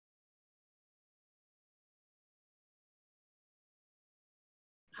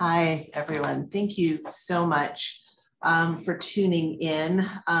Hi, everyone. Thank you so much for tuning in.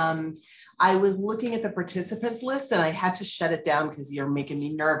 I was looking at the participants list and I had to shut it down because you're making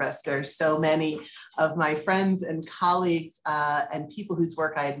me nervous. There's so many of my friends and colleagues and people whose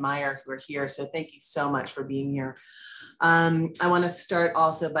work I admire who are here. So thank you so much for being here. I want to start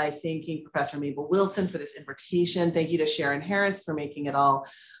also by thanking Professor Mabel Wilson for this invitation. Thank you to Sharon Harris for making it all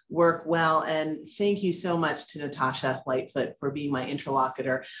work well. And thank you so much to Natasha Lightfoot for being my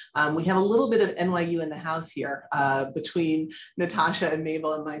interlocutor. We have a little bit of NYU in the house here between Natasha and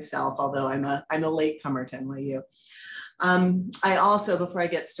Mabel and myself, although I'm a latecomer to NYU. I also, before I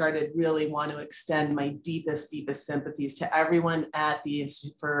get started, really want to extend my deepest sympathies to everyone at the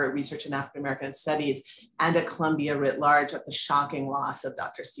Institute for Research in African American Studies and at Columbia writ large at the shocking loss of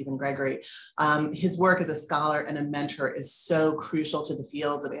Dr. Stephen Gregory. His work as a scholar and a mentor is so crucial to the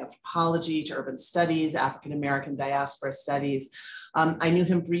fields of anthropology, to urban studies, African American diaspora studies. I knew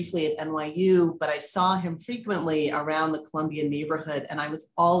him briefly at NYU, but I saw him frequently around the Columbia neighborhood, and I was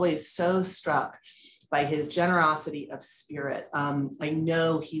always so struck by his generosity of spirit. I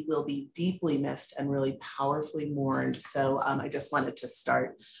know he will be deeply missed and really powerfully mourned. So I just wanted to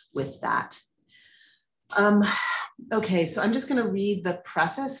start with that. Okay, so I'm just gonna read the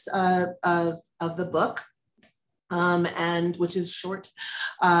preface of the book, and which is short,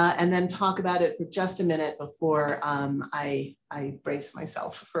 and then talk about it for just a minute before I brace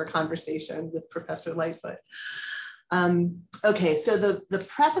myself for a conversation with Professor Lightfoot. Okay, so the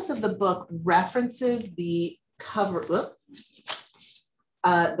preface of the book references the cover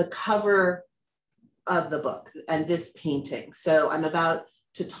of the book and this painting. So I'm about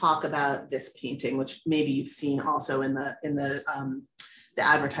to talk about this painting, which maybe you've seen also in the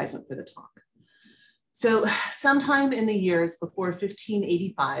advertisement for the talk. So sometime in the years before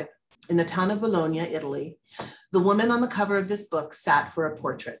 1585, in the town of Bologna, Italy, the woman on the cover of this book sat for a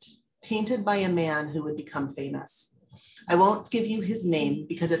portrait, painted by a man who would become famous. I won't give you his name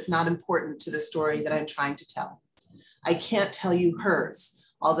because it's not important to the story that I'm trying to tell. I can't tell you hers,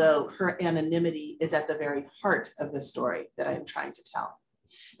 although her anonymity is at the very heart of the story that I'm trying to tell.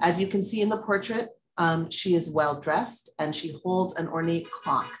 As you can see in the portrait, she is well dressed and she holds an ornate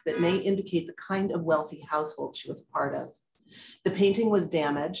clock that may indicate the kind of wealthy household she was a part of. The painting was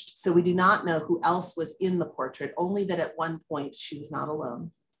damaged, so we do not know who else was in the portrait, only that at one point she was not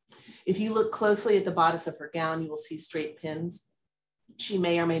alone. If you look closely at the bodice of her gown, you will see straight pins. She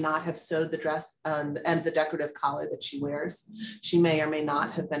may or may not have sewed the dress and the decorative collar that she wears. She may or may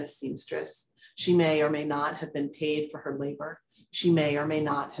not have been a seamstress. She may or may not have been paid for her labor. She may or may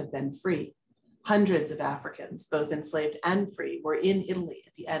not have been free. Hundreds of Africans, both enslaved and free, were in Italy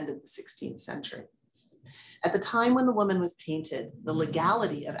at the end of the 16th century. At the time when the woman was painted, the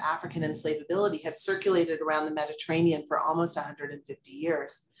legality of African enslavability had circulated around the Mediterranean for almost 150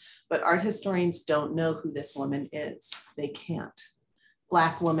 years. But art historians don't know who this woman is. They can't.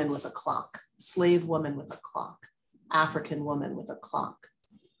 Black woman with a clock, slave woman with a clock, African woman with a clock.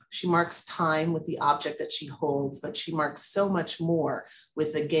 She marks time with the object that she holds, but she marks so much more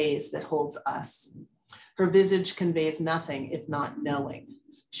with the gaze that holds us. Her visage conveys nothing if not knowing.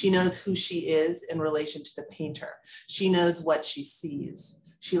 She knows who she is in relation to the painter. She knows what she sees.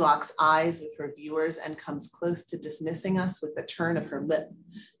 She locks eyes with her viewers and comes close to dismissing us with the turn of her lip,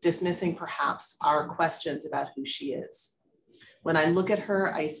 dismissing perhaps our questions about who she is. When I look at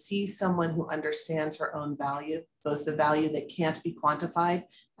her, I see someone who understands her own value, both the value that can't be quantified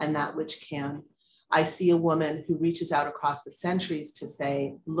and that which can. I see a woman who reaches out across the centuries to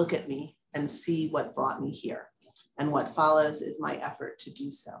say, look at me and see what brought me here. And what follows is my effort to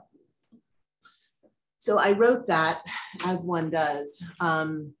do so. So I wrote that, as one does, at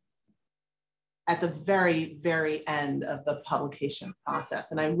the very, very end of the publication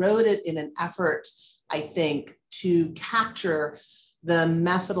process. And I wrote it in an effort, I think, to capture the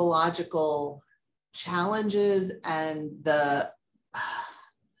methodological challenges and the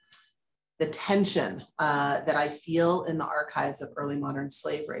tension that I feel in the archives of early modern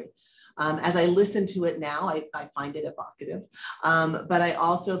slavery. As I listen to it now, I find it evocative, but I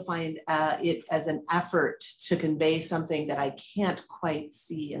also find it as an effort to convey something that I can't quite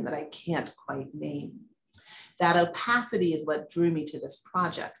see and that I can't quite name. That opacity is what drew me to this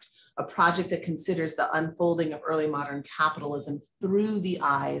project, a project that considers the unfolding of early modern capitalism through the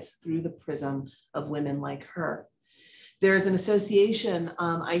eyes, through the prism of women like her. There is an association,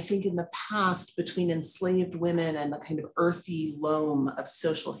 I think, in the past between enslaved women and the kind of earthy loam of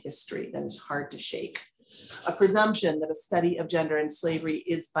social history that is hard to shake. A presumption that a study of gender and slavery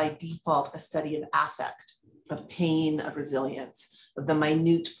is by default a study of affect, of pain, of resilience, of the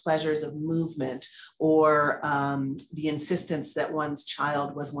minute pleasures of movement, or the insistence that one's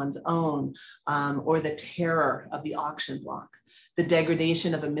child was one's own, or the terror of the auction block, the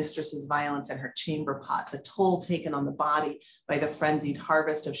degradation of a mistress's violence in her chamber pot, the toll taken on the body by the frenzied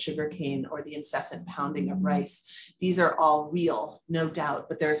harvest of sugarcane or the incessant pounding of rice. These are all real, no doubt,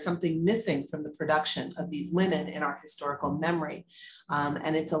 but there is something missing from the production of these women in our historical memory,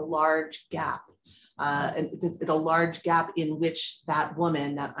 and it's a large gap. It's a large gap in which that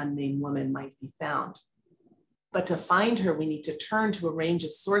woman, that unnamed woman, might be found. But to find her, we need to turn to a range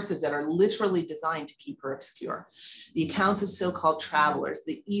of sources that are literally designed to keep her obscure. The accounts of so-called travelers,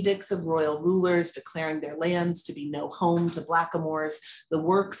 the edicts of royal rulers declaring their lands to be no home to blackamoors, the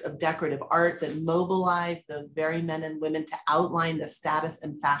works of decorative art that mobilize those very men and women to outline the status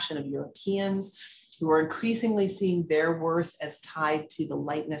and fashion of Europeans, who are increasingly seeing their worth as tied to the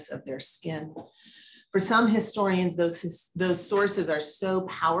lightness of their skin. For some historians, those sources are so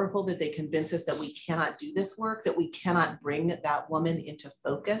powerful that they convince us that we cannot do this work, that we cannot bring that woman into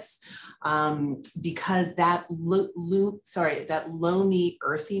focus, because that loamy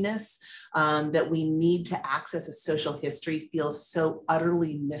earthiness that we need to access a social history feels so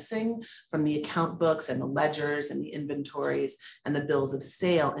utterly missing from the account books and the ledgers and the inventories and the bills of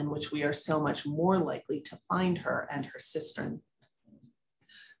sale, in which we are so much more likely to find her and her sistren.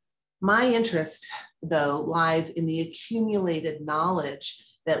 My interest, though, lies in the accumulated knowledge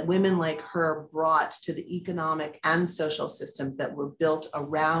that women like her brought to the economic and social systems that were built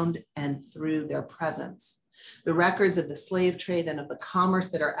around and through their presence. The records of the slave trade and of the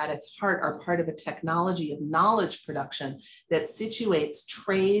commerce that are at its heart are part of a technology of knowledge production that situates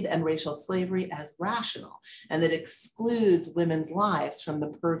trade and racial slavery as rational, and that excludes women's lives from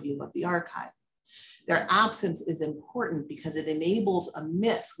the purview of the archive. Their absence is important because it enables a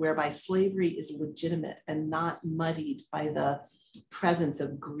myth whereby slavery is legitimate and not muddied by the presence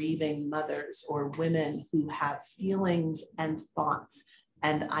of grieving mothers or women who have feelings and thoughts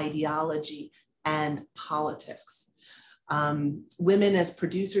and ideology and politics. Women as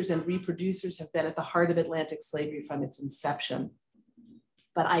producers and reproducers have been at the heart of Atlantic slavery from its inception.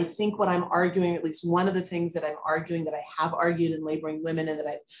 But I think what I'm arguing, at least one of the things that I'm arguing, that I have argued in Laboring Women and that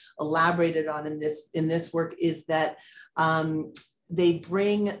I've elaborated on in this work, is that they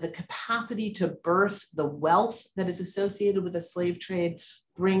bring the capacity to birth the wealth that is associated with the slave trade,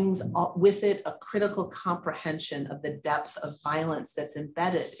 brings with it a critical comprehension of the depth of violence that's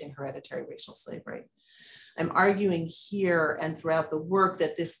embedded in hereditary racial slavery. I'm arguing here and throughout the work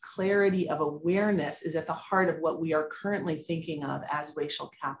that this clarity of awareness is at the heart of what we are currently thinking of as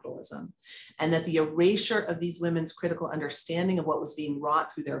racial capitalism, and that the erasure of these women's critical understanding of what was being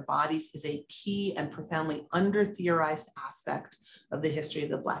wrought through their bodies is a key and profoundly under-theorized aspect of the history of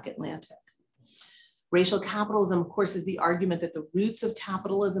the Black Atlantic. Racial capitalism, of course, is the argument that the roots of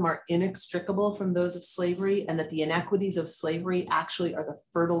capitalism are inextricable from those of slavery, and that the inequities of slavery actually are the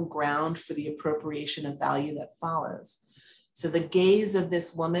fertile ground for the appropriation of value that follows. So the gaze of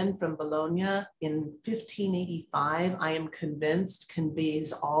this woman from Bologna in 1585, I am convinced,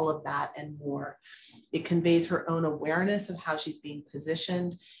 conveys all of that and more. It conveys her own awareness of how she's being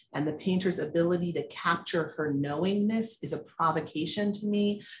positioned, and the painter's ability to capture her knowingness is a provocation to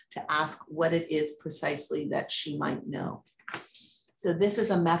me to ask what it is precisely that she might know. So this is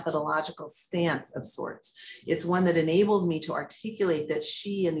a methodological stance of sorts. It's one that enables me to articulate that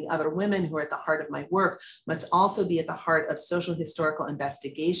she and the other women who are at the heart of my work must also be at the heart of social historical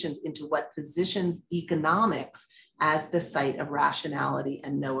investigations into what positions economics as the site of rationality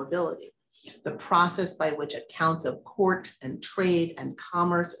and knowability. The process by which accounts of court and trade and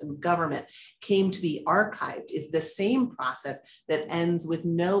commerce and government came to be archived is the same process that ends with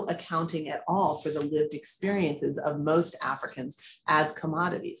no accounting at all for the lived experiences of most Africans as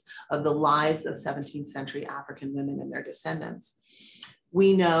commodities, of the lives of 17th century African women and their descendants.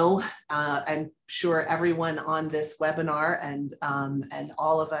 We know, I'm sure everyone on this webinar and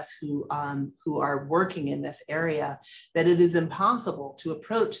all of us who are working in this area, that it is impossible to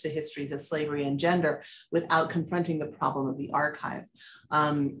approach the histories of slavery and gender without confronting the problem of the archive.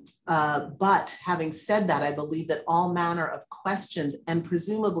 But having said that, I believe that all manner of questions and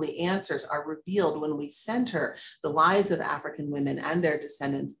presumably answers are revealed when we center the lives of African women and their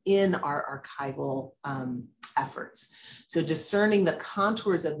descendants in our archival efforts. So discerning the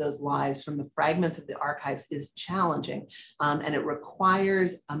contours of those lives from the fragments of the archives is challenging, and it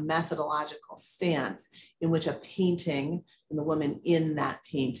requires a methodological stance in which a painting and the woman in that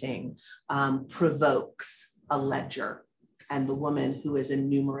painting provokes a ledger and the woman who is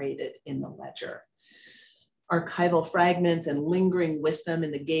enumerated in the ledger. archival fragments and lingering with them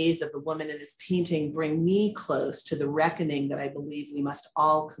in the gaze of the woman in this painting bring me close to the reckoning that I believe we must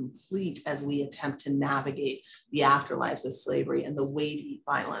all complete as we attempt to navigate the afterlives of slavery and the weighty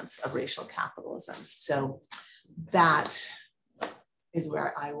violence of racial capitalism. So that is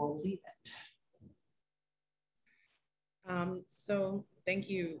where I will leave it. So thank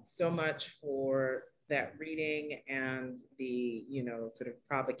you so much for that reading and the, sort of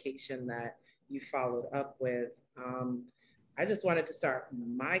provocation that you followed up with. I just wanted to start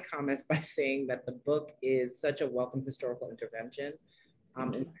my comments by saying that the book is such a welcome historical intervention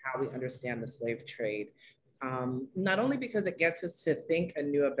in how we understand the slave trade. Not only because it gets us to think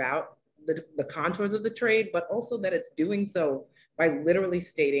anew about the contours of the trade, but also that it's doing so by literally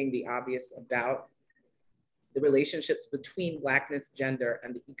stating the obvious about the relationships between Blackness, gender,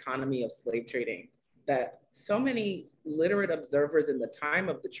 and the economy of slave trading that so many literate observers in the time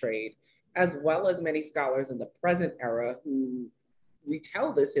of the trade, as well as many scholars in the present era who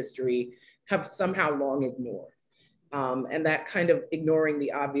retell this history, have somehow long ignored. And that kind of ignoring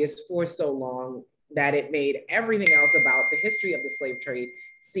the obvious for so long that it made everything else about the history of the slave trade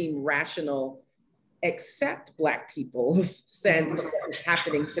seem rational, except Black people's sense of what was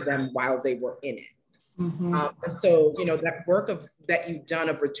happening to them while they were in it. And so, that work that you've done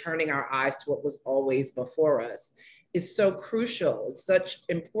of returning our eyes to what was always before us is so crucial. It's such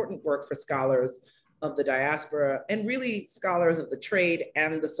important work for scholars of the diaspora and really scholars of the trade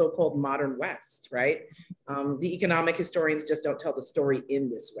and the so-called modern West, right? The economic historians just don't tell the story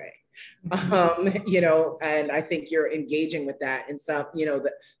in this way, and I think you're engaging with that in some,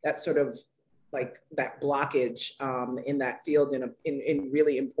 that sort of like that blockage in that field in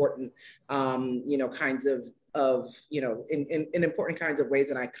really important, kinds in important kinds of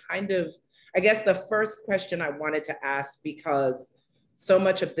ways. And I guess the first question I wanted to ask, because so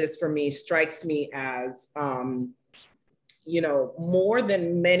much of this for me strikes me as, more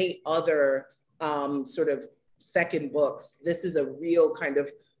than many other sort of second books, this is a real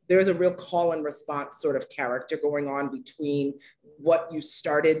there's a real call and response sort of character going on between what you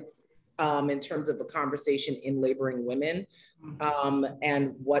started in terms of the conversation in Laboring Women,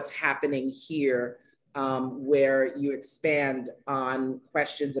 and what's happening here, where you expand on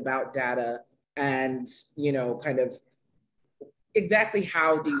questions about data and, kind of exactly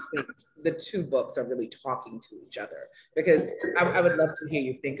how do you think the two books are really talking to each other? Because I would love to hear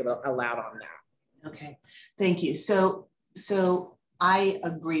you think aloud on that. Okay, thank you. So I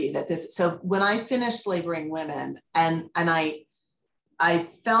agree that so when I finished Laboring Women, and I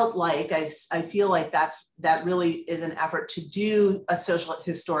felt like, I feel like that really is an effort to do a social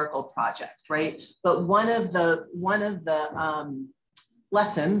historical project, right? But one of the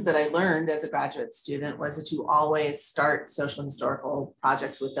lessons that I learned as a graduate student was that you always start social historical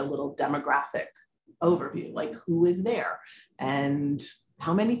projects with a little demographic overview, like who is there and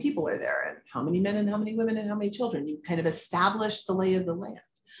how many people are there and how many men and how many women and how many children. You kind of establish the lay of the land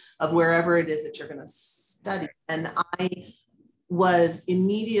of wherever it is that you're going to study. And I was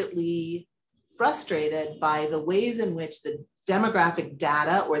immediately frustrated by the ways in which the demographic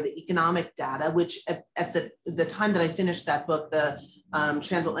data or the economic data, which at the time that I finished that book, the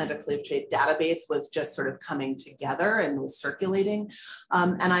Transatlantic Slave Trade database was just sort of coming together and was circulating.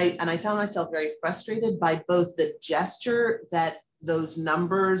 And I found myself very frustrated by both the gesture that those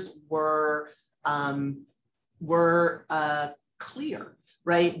numbers were clear,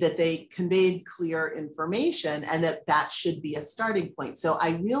 right? That they conveyed clear information and that should be a starting point. So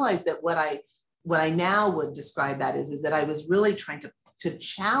I realized that what I now would describe that is that I was really trying to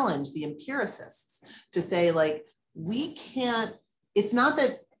challenge the empiricists to say, like, we can't, it's not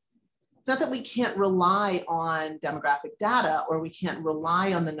that we can't rely on demographic data or we can't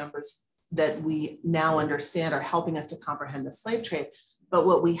rely on the numbers that we now understand are helping us to comprehend the slave trade. But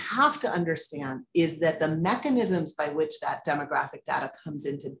what we have to understand is that the mechanisms by which that demographic data comes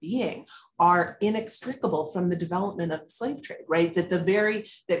into being are inextricable from the development of the slave trade, right?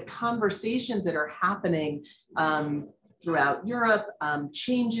 That conversations that are happening throughout Europe,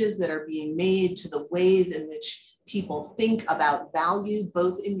 changes that are being made to the ways in which people think about value,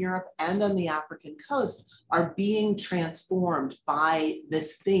 both in Europe and on the African coast, are being transformed by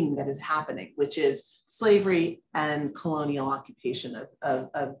this thing that is happening, which is slavery and colonial occupation of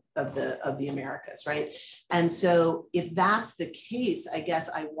the Americas, right? And so if that's the case, I guess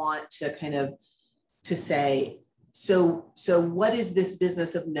I want to kind of to say, so what is this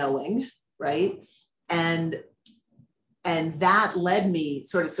business of knowing, right? And that led me,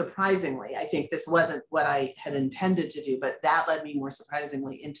 sort of surprisingly, I think this wasn't what I had intended to do, but that led me more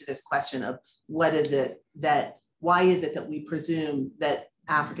surprisingly into this question of why is it that we presume that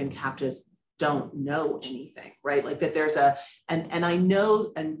African captives don't know anything, right? Like that there's a, and I know,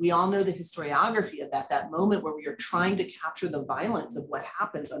 and we all know the historiography of that moment where you're trying to capture the violence of what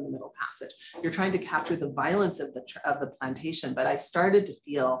happens on the Middle Passage. You're trying to capture the violence of the plantation. But I started to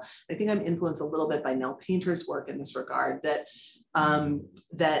feel, I think I'm influenced a little bit by Nell Painter's work in this regard, that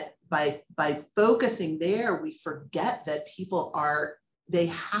that by focusing there, we forget that people they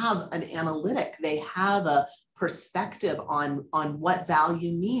have an analytic, they have a perspective on what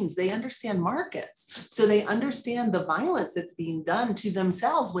value means. They understand markets. So they understand the violence that's being done to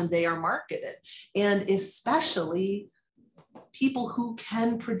themselves when they are marketed. And especially people who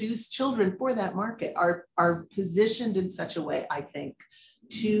can produce children for that market are positioned in such a way, I think,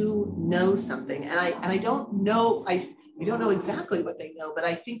 to know something. And I don't know, we don't know exactly what they know, but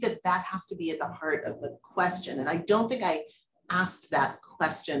I think that has to be at the heart of the question. And I don't think I asked that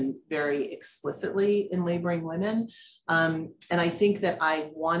question very explicitly in Laboring Women. And I think that I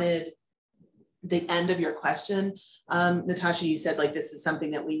wanted the end of your question, Natasha, you said like this is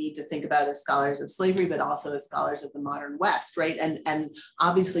something that we need to think about as scholars of slavery, but also as scholars of the modern West, right? And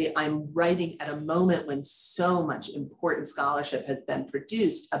obviously I'm writing at a moment when so much important scholarship has been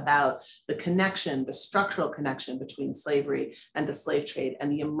produced about the connection, the structural connection between slavery and the slave trade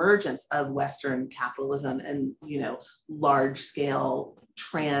and the emergence of Western capitalism and, you know, large scale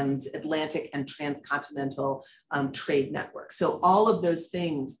transatlantic and transcontinental trade networks. So all of those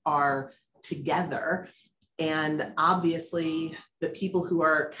things are together. And obviously the people who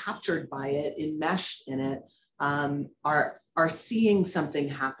are captured by it, enmeshed in it, are seeing something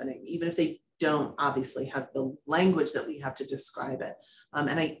happening, even if they don't obviously have the language that we have to describe it.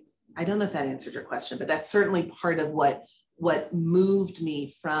 And I don't know if that answered your question, but that's certainly part of what moved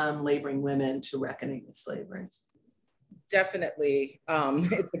me from Laboring Women to Reckoning with Slavery. Definitely.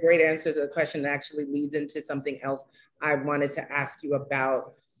 It's a great answer to the question that actually leads into something else I wanted to ask you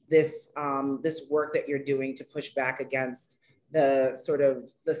about. This work that you're doing to push back against the sort of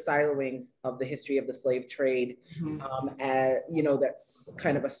the siloing of the history of the slave trade, as, you know, that's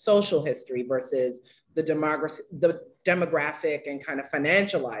kind of a social history versus the demographic and kind of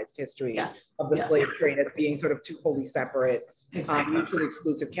financialized history of the slave trade as being sort of two wholly separate, mutually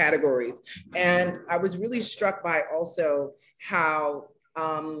exclusive categories. And I was really struck by also how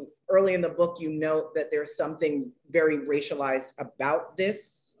early in the book you note that there's something very racialized about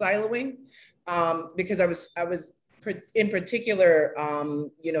this siloing, because I was in particular,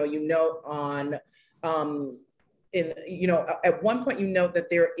 you know, you note on, you know, at one point you note that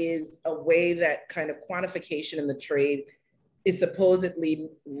there is a way that kind of quantification in the trade is supposedly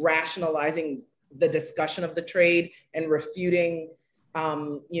rationalizing the discussion of the trade and refuting,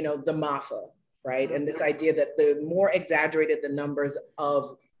 you know, the MAFA, right? And this idea that the more exaggerated the numbers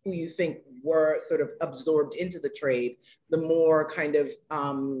of who you think were sort of absorbed into the trade, the more kind of,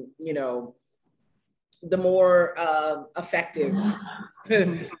 you know, the more effective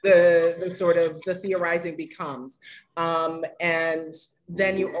the sort of the theorizing becomes. And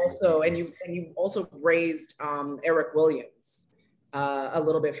then you also, and you also raised Eric Williams a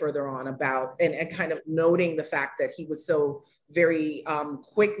little bit further on about, and kind of noting the fact that he was so very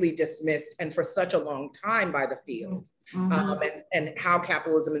quickly dismissed and for such a long time by the field. And how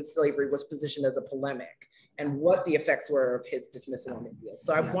capitalism and slavery was positioned as a polemic and what the effects were of his dismissal on the field.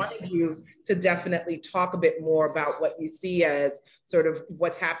 So I wanted you to definitely talk a bit more about what you see as sort of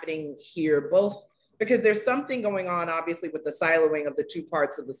what's happening here, both because there's something going on obviously with the siloing of the two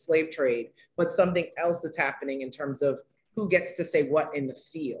parts of the slave trade, but something else that's happening in terms of who gets to say what in the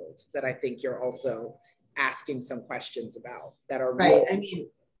field that I think you're also asking some questions about that are right. I mean,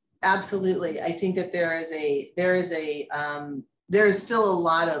 absolutely. I think that there is still a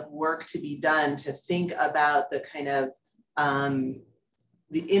lot of work to be done to think about the kind of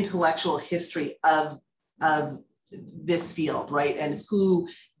the intellectual history of this field, right? And who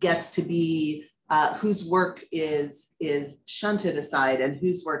gets to be, whose work is shunted aside and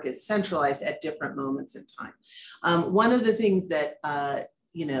whose work is centralized at different moments in time. One of the things that,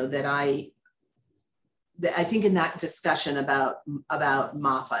 you know, that I think in that discussion about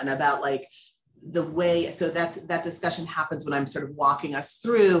MAFA and about like the way, so that discussion happens when I'm sort of walking us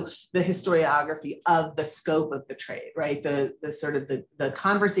through the historiography of the scope of the trade, right? The sort of the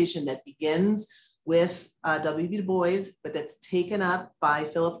conversation that begins with W.B. Du Bois, but that's taken up by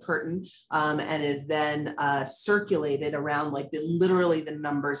Philip Curtin and is then circulated around like literally the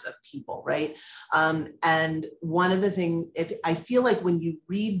numbers of people, right? And one of the things, I feel like when you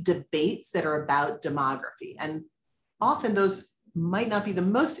read debates that are about demography, and often those might not be the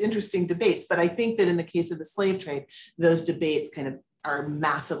most interesting debates, but I think that in the case of the slave trade, those debates kind of are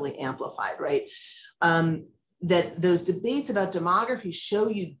massively amplified, right? those debates about demography show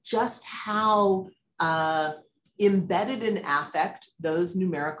you just how embedded in affect those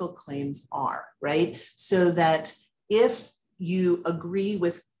numerical claims are, right? So that if you agree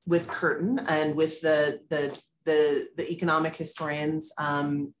with Curtin and with the economic historians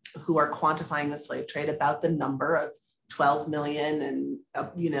who are quantifying the slave trade about the number of 12 million and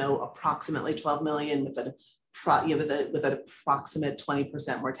approximately 12 million with an approximate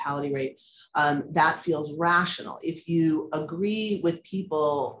 20% mortality rate, that feels rational. If you agree with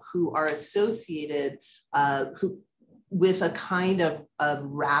people who are associated with a kind of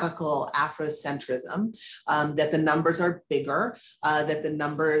radical Afrocentrism, that the numbers are bigger, that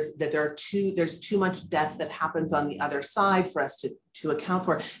there's too much death that happens on the other side for us to account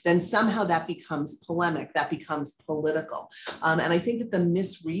for, then somehow that becomes polemic, that becomes political. And I think that the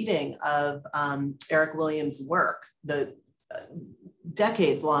misreading of Eric Williams' work, the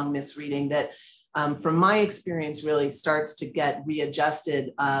decades-long misreading that from my experience really starts to get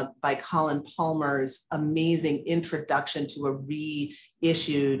readjusted by Colin Palmer's amazing introduction to a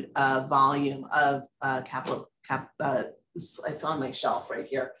reissued volume of it's on my shelf right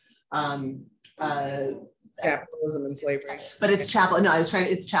here. Capitalism and Slavery. But it's Chapel, no, it's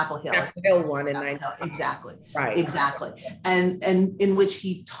Chapel Hill. Chapel Hill one in 19. Exactly. Right. Exactly. And in which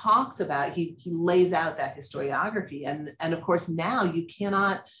he talks about, he lays out that historiography. And of course now you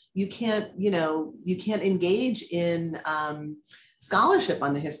can't engage in scholarship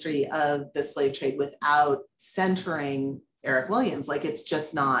on the history of the slave trade without centering Eric Williams. Like, it's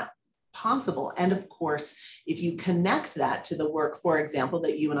just not possible. And of course, if you connect that to the work, for example,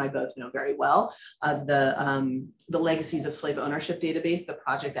 that you and I both know very well, of the Legacies of Slave Ownership database, the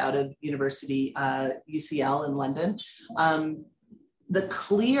project out of University UCL in London, the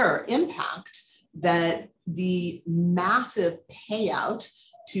clear impact that the massive payout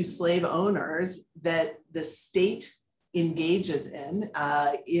to slave owners that the state engages in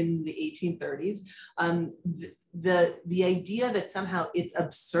the 1830s, the idea that somehow it's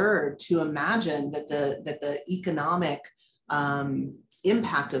absurd to imagine that the economic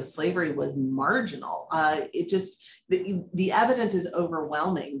impact of slavery was marginal. The evidence is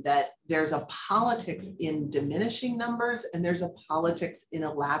overwhelming that there's a politics in diminishing numbers and there's a politics in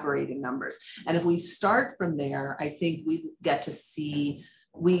elaborating numbers. And if we start from there, I think we get to see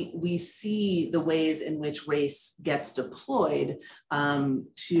we see the ways in which race gets deployed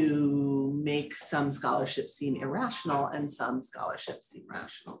to make some scholarship seem irrational and some scholarship seem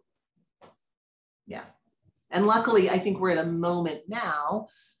rational. Yeah. And luckily, I think we're at a moment now,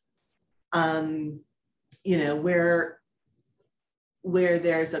 where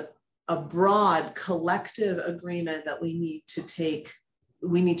there's a broad collective agreement that we need to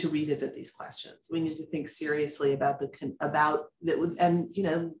revisit these questions. We need to think seriously about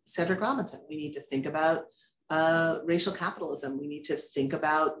Cedric Robinson. We need to think about racial capitalism. We need to think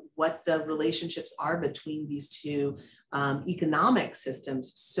about what the relationships are between these two economic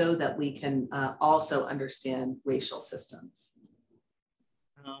systems so that we can also understand racial systems.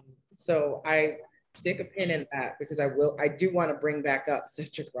 So I stick a pin in that because I do want to bring back up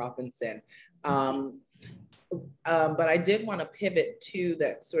Cedric Robinson. But I did want to pivot to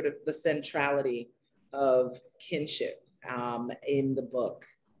that sort of the centrality of kinship in the book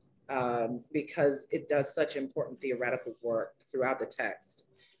because it does such important theoretical work throughout the text.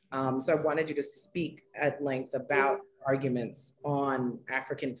 So I wanted you to speak at length about arguments on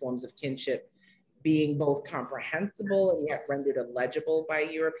African forms of kinship being both comprehensible and yet rendered illegible by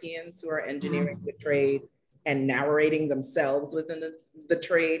Europeans who are engineering the trade and narrating themselves within the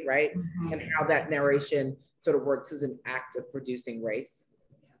trade, right? And how that narration sort of works as an act of producing race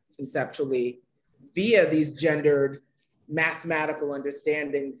conceptually via these gendered mathematical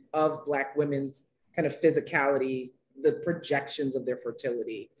understandings of Black women's kind of physicality, the projections of their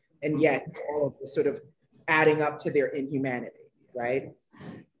fertility, and yet all of the sort of adding up to their inhumanity, right?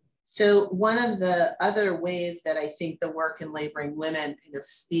 So one of the other ways that I think the work in Laboring Women kind of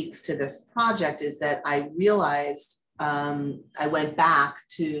speaks to this project is that I realized, I went back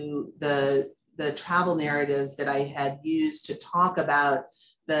to the travel narratives that I had used to talk about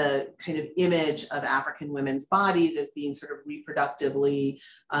the kind of image of African women's bodies as being sort of reproductively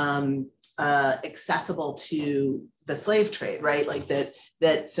accessible to the slave trade, right? Like that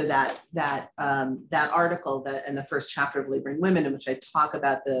article that in the first chapter of Laboring Women, in which I talk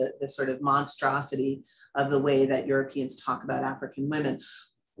about the sort of monstrosity of the way that Europeans talk about African women.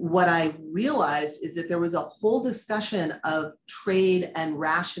 What I realized is that there was a whole discussion of trade and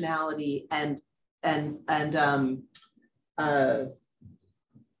rationality and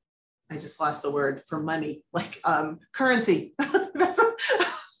I just lost the word for money, like currency.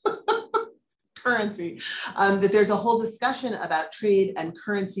 currency, that there's a whole discussion about trade and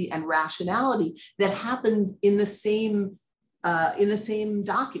currency and rationality that happens in the same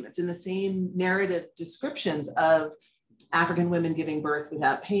documents, in the same narrative descriptions of African women giving birth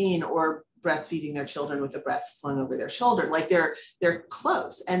without pain or breastfeeding their children with a breast slung over their shoulder. Like they're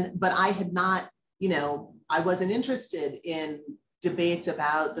close. But I had not, I wasn't interested in debates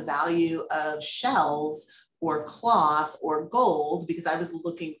about the value of shells or cloth or gold because I was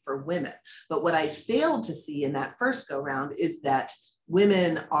looking for women. But what I failed to see in that first go round is that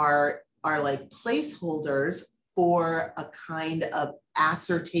women are like placeholders for a kind of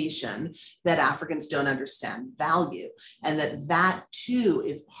assertion that Africans don't understand value, and that too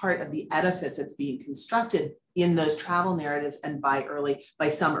is part of the edifice that's being constructed in those travel narratives and by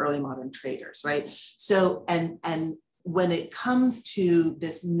some early modern traders, right? So, and when it comes to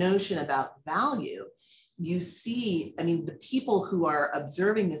this notion about value, you see, I mean, the people who are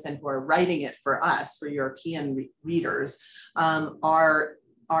observing this and who are writing it for us, for European readers, are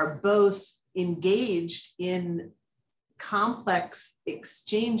both engaged in complex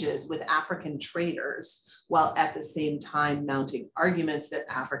exchanges with African traders, while at the same time mounting arguments that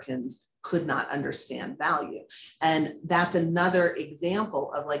Africans could not understand value. And that's another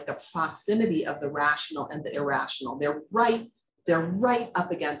example of like the proximity of the rational and the irrational. They're right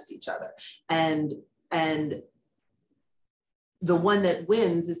up against each other. And the one that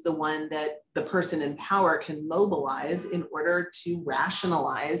wins is the one that the person in power can mobilize in order to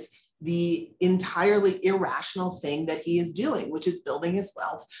rationalize the entirely irrational thing that he is doing, which is building his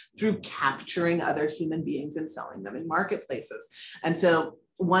wealth through capturing other human beings and selling them in marketplaces. And so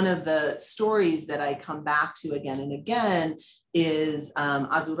one of the stories that I come back to again and again is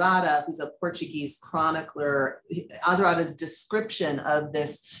Azurada, who's a Portuguese chronicler. Azurada's description of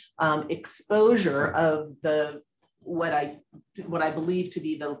this exposure of what I believe to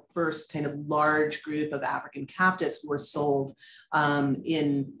be the first kind of large group of African captives who were sold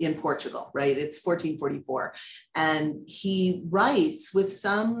in Portugal, right? It's 1444. And he writes with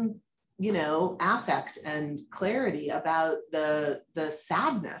some, affect and clarity about the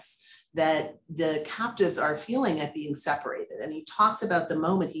sadness that the captives are feeling at being separated. And he talks about the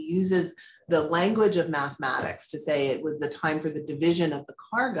moment. He uses the language of mathematics to say it was the time for the division of the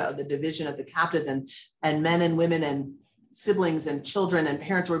cargo, the division of the captives, and men and women and siblings and children and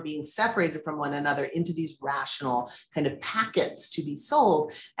parents were being separated from one another into these rational kind of packets to be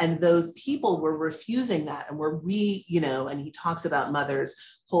sold. And those people were refusing that and were and he talks about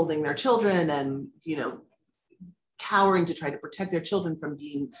mothers holding their children and, cowering to try to protect their children from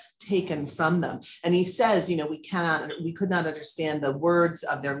being taken from them. And he says, we could not understand the words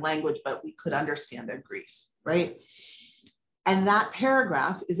of their language, but we could understand their grief, right? And that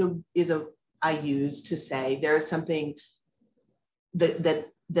paragraph I use to say there is something that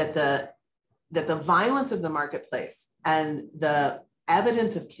the violence of the marketplace and the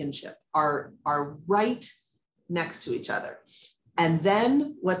evidence of kinship are right next to each other. And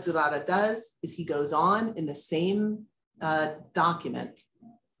then what Zurada does is he goes on in the same document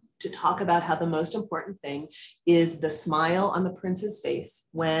to talk about how the most important thing is the smile on the prince's face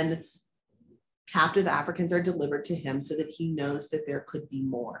when captive Africans are delivered to him, so that he knows that there could be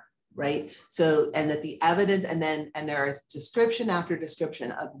more, right? So, and that the evidence, and there is description after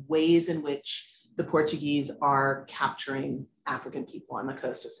description of ways in which the Portuguese are capturing African people on the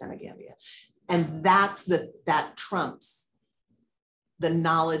coast of Senegambia. And that trumps the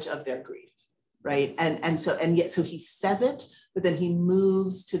knowledge of their grief, right? So he says it, but then he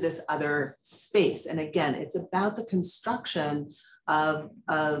moves to this other space. And again, it's about the construction of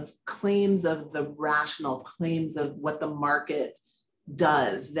claims of the rational, claims of what the market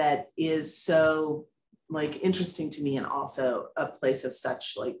does that is so like interesting to me, and also a place of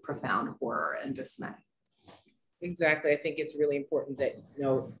such like profound horror and dismay. Exactly. I think it's really important that,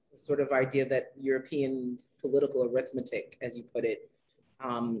 sort of idea that European political arithmetic, as you put it,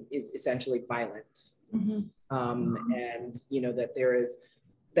 is essentially violent. Mm-hmm. And,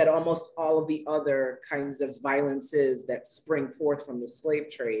 that almost all of the other kinds of violences that spring forth from the slave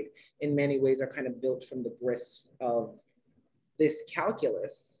trade in many ways are kind of built from the grist of this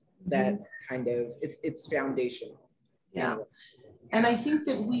calculus that kind of, it's foundational. Yeah. And I think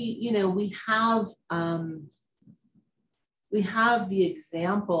that we have the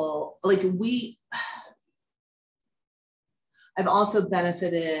example, I've also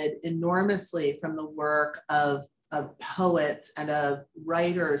benefited enormously from the work of poets and of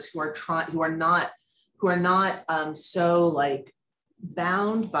writers who are not so like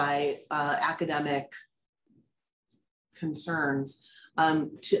bound by academic concerns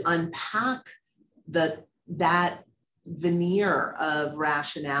to unpack that veneer of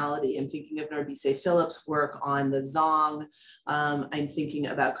rationality. I'm thinking of Norbise Phillips' work on the Zong. I'm thinking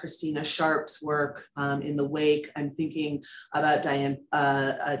about Christina Sharp's work in the Wake. I'm thinking about Diane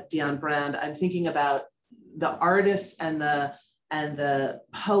Brand. I'm thinking about the artists and the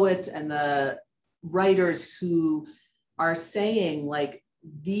poets and the writers who are saying, like,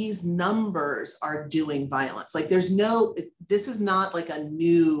 these numbers are doing violence. Like, this is not like a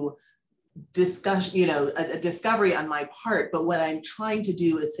new discussion, a discovery on my part, but what I'm trying to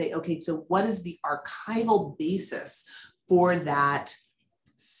do is say, okay, so what is the archival basis for that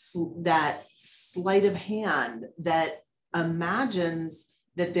sleight of hand that imagines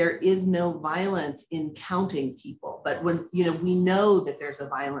that there is no violence in counting people, but when, we know that there's a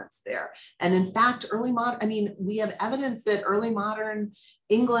violence there. And in fact, we have evidence that early modern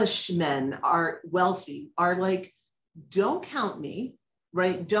Englishmen are wealthy, are like, don't count me,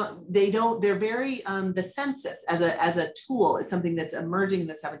 right? They're very, the census as a tool is something that's emerging in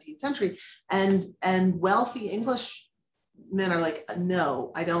the 17th century. And wealthy Englishmen are like,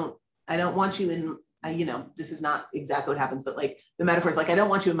 no, I don't want you in, this is not exactly what happens, but like the metaphor is like, I don't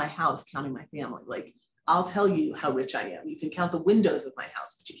want you in my house counting my family. Like, I'll tell you how rich I am. You can count the windows of my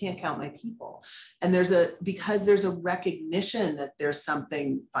house, but you can't count my people. And because there's a recognition that there's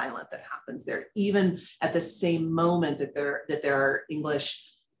something violent that happens there, even at the same moment that there are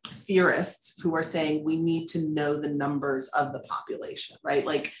English theorists who are saying we need to know the numbers of the population, right?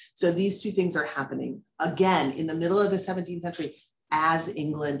 Like, so these two things are happening again in the middle of the 17th century as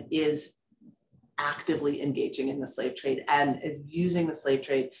England is actively engaging in the slave trade and is using the slave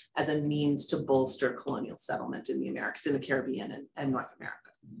trade as a means to bolster colonial settlement in the Americas, in the Caribbean and North America.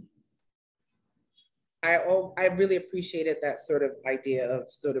 I really appreciated that sort of idea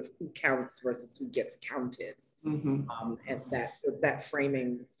of sort of who counts versus who gets counted. Mm-hmm. And that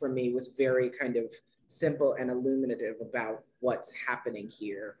framing for me was very kind of simple and illuminative about what's happening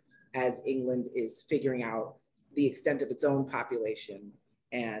here as England is figuring out the extent of its own population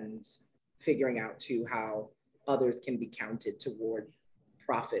and figuring out too how others can be counted toward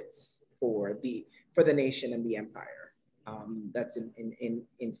profits for the nation and the empire that's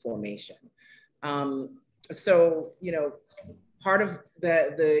in formation. So, part of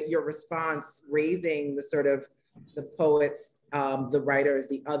your response, raising the sort of the poets, the writers,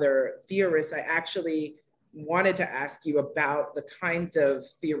 the other theorists, I actually wanted to ask you about the kinds of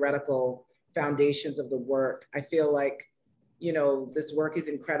theoretical foundations of the work. I feel like, this work is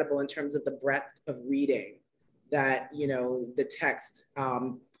incredible in terms of the breadth of reading that, the text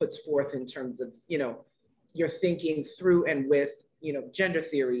puts forth in terms of, you're thinking through and with, gender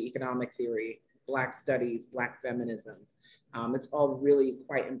theory, economic theory, Black studies, Black feminism. It's all really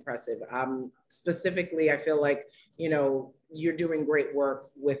quite impressive. Specifically, I feel like, you're doing great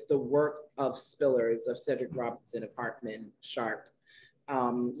work with the work of Spillers, of Cedric Robinson, of Hartman, Sharp,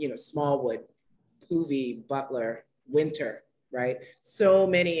 Smallwood, Hoovey, Butler, Winter, right? So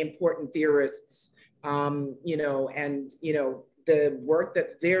many important theorists, and the work that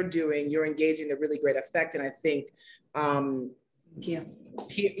they're doing, you're engaging a really great effect. And I think,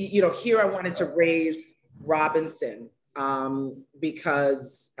 here I wanted to raise Robinson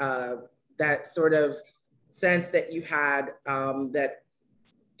because that sort of sense that you had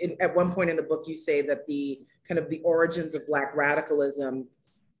at one point in the book, you say that the kind of the origins of Black radicalism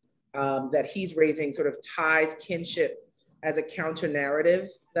that he's raising sort of ties kinship as a counter narrative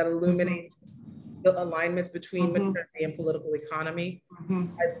that illuminates the alignments between modernity and political economy.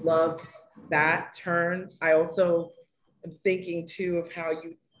 I love that turn. I also am thinking too of how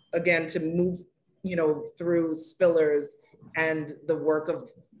you, again, to move, through Spillers and the work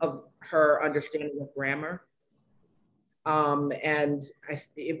of her understanding of grammar. And I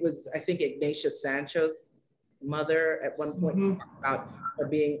think Ignatius Sancho's mother at one point talked about her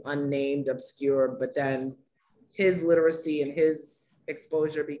being unnamed, obscure, but then his literacy and his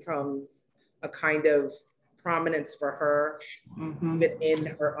exposure becomes a kind of prominence for her, even in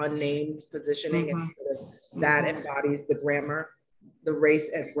her unnamed positioning, and sort of that embodies the grammar, the race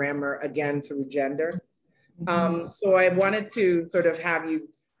as grammar, again, through gender. So I wanted to sort of have you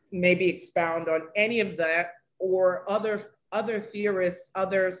maybe expound on any of that or other theorists,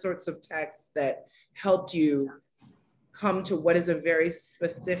 other sorts of texts that helped you come to what is a very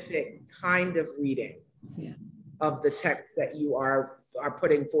specific kind of reading of the text that you are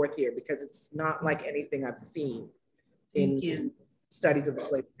putting forth here, because it's not like anything I've seen in studies of the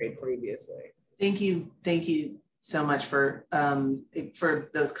slave trade previously. Thank you so much for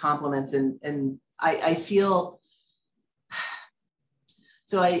those compliments. And I feel,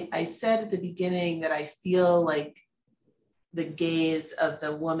 so I said at the beginning that I feel like the gaze of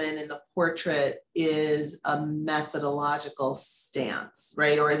the woman in the portrait is a methodological stance,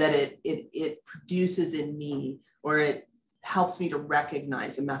 right? Or that it produces in me, or it helps me to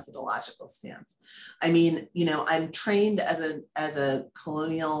recognize a methodological stance. I mean, you know, I'm trained as a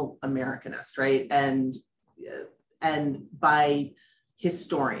colonial Americanist, right? And by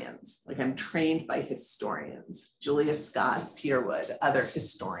historians, like I'm trained by historians, Julia Scott, Peter Wood, other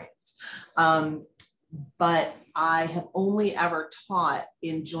historians. But I have only ever taught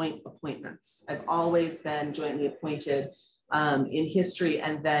in joint appointments. I've always been jointly appointed in history,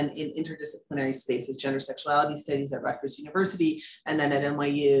 and then in interdisciplinary spaces, gender sexuality studies at Rutgers University, and then at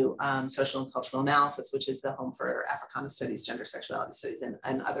NYU, social and cultural analysis, which is the home for Africana studies, gender sexuality studies,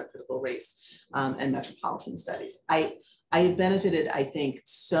 and other critical race and metropolitan studies. I have benefited, I think,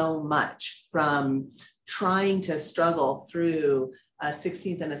 so much from trying to struggle through a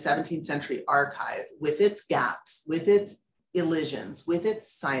 16th and a 17th century archive with its gaps, with its elisions, with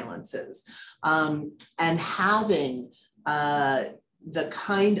its silences, and having the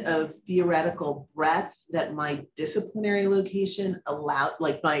kind of theoretical breadth that my disciplinary location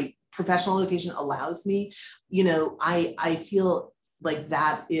like my professional location allows me. You know, I feel like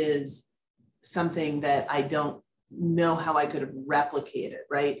that is something that I don't know how I could have replicated,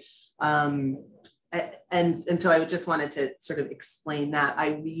 right? And so I just wanted to sort of explain that.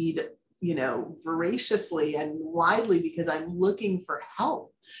 I read, you know, voraciously and widely because I'm looking for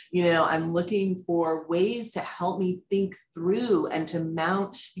help. You know, I'm looking for ways to help me think through and to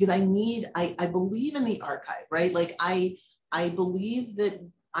mount, because I believe in the archive, right? Like I believe that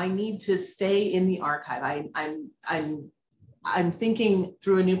I need to stay in the archive. I'm thinking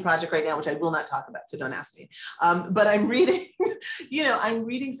through a new project right now, which I will not talk about, so don't ask me. But I'm reading, you know, I'm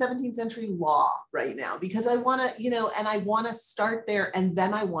reading 17th century law right now because I want to, you know, and I want to start there, and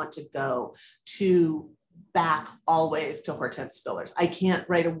then I want to go to back always to Hortense Spillers. I can't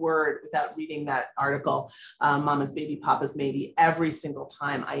write a word without reading that article, Mama's Baby, Papa's Maybe. Every single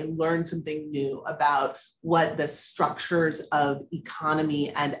time I learn something new about what the structures of economy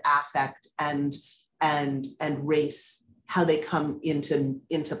and affect and race, how they come into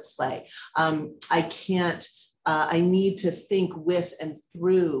play. I need to think with and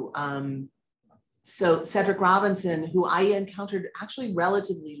through. So Cedric Robinson, who I encountered actually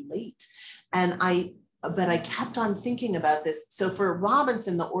relatively late, but I kept on thinking about this. So for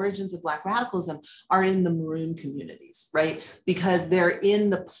Robinson, the origins of Black radicalism are in the Maroon communities, right? Because they're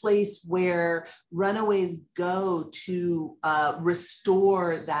in the place where runaways go to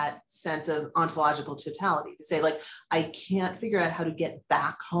restore that sense of ontological totality, to say, like, I can't figure out how to get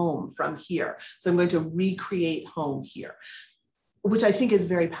back home from here, so I'm going to recreate home here, which I think is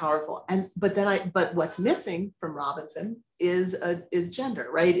very powerful. But what's missing from Robinson is gender,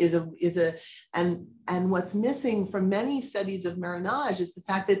 right? And what's missing from many studies of marronage is the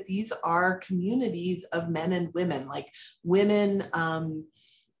fact that these are communities of men and women. Like women are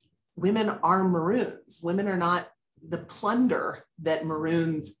Maroons. Women are not the plunder that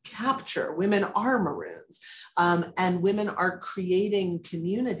Maroons capture. Women are Maroons, and women are creating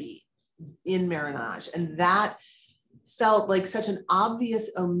community in marronage, and that felt like such an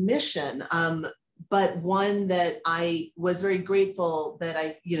obvious omission, but one that I was very grateful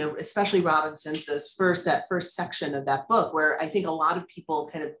that especially Robinson's, that first section of that book, where I think a lot of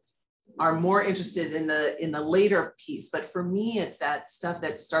people kind of are more interested in the later piece. But for me, it's that stuff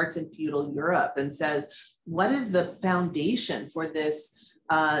that starts in feudal Europe and says, what is the foundation for this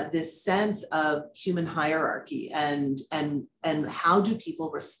sense of human hierarchy, and how do people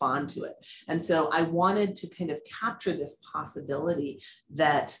respond to it? And so I wanted to kind of capture this possibility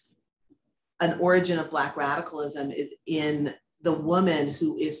that an origin of Black radicalism is in the woman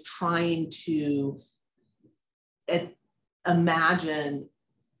who is trying to imagine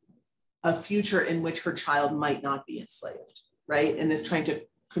a future in which her child might not be enslaved, right? And is trying to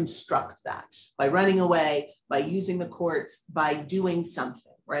construct that by running away, by using the courts, by doing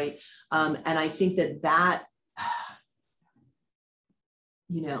something, right? And I think that that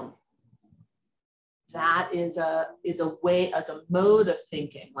is a way, as a mode of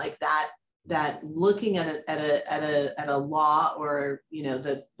thinking, like that looking at a law, or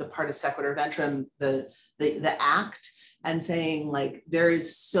the parta sequitur ventrum, the act, and saying, like, there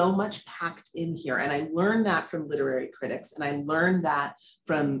is so much packed in here. And I learned that from literary critics, and I learned that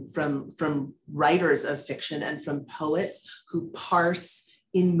from writers of fiction and from poets who parse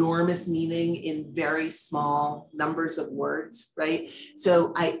enormous meaning in very small numbers of words, right?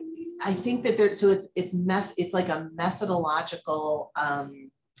 So I think that it's like a methodological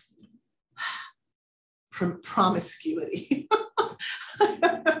promiscuity.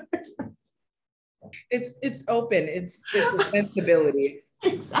 It's open. It's a sensibility.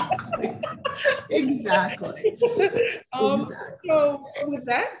 Exactly. Exactly. Um, Exactly. so with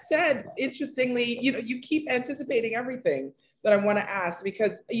that said, interestingly, you keep anticipating everything that I want to ask,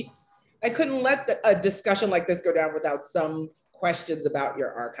 because I couldn't let a discussion like this go down without some questions about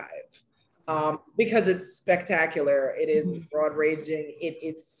your archive, because it's spectacular. It is broad ranging.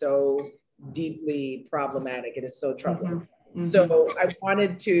 It's so deeply problematic. It is so troubling. So I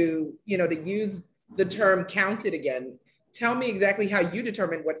wanted to use the term counted again. Tell me exactly how you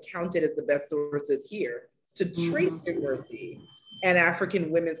determine what counted as the best sources here to trace numeracy and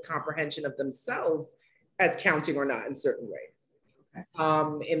African women's comprehension of themselves as counting or not in certain ways.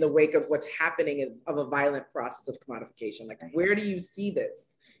 In the wake of what's happening of a violent process of commodification. Like, where do you see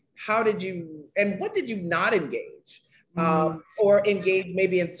this? How did you, and what did you not engage? Or engage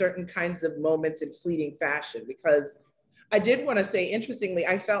maybe in certain kinds of moments in fleeting fashion? Because I did want to say, interestingly,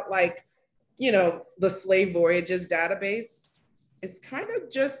 I felt like, the slave voyages database, it's kind of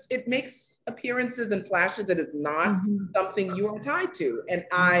just, it makes appearances and flashes that is not something you are tied to. And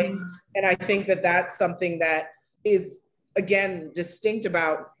I think that that's something that is, again, distinct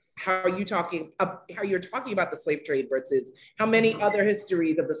about how you're talking about the slave trade versus how many other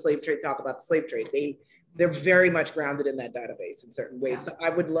histories of the slave trade talk about the slave trade. They're very much grounded in that database in certain ways. So I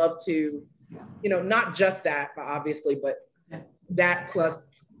would love to, not just that, obviously, but that plus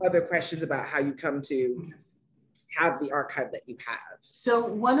other questions about how you come to have the archive that you have.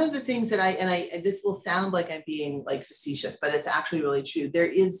 So one of the things that and this will sound like I'm being like facetious, but it's actually really true. There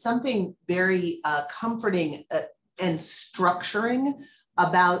is something very comforting and structuring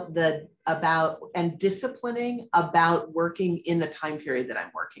about and disciplining about working in the time period that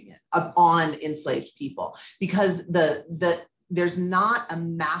I'm working in on enslaved people, because there's not a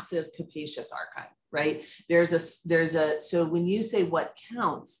massive capacious archive. Right? So when you say what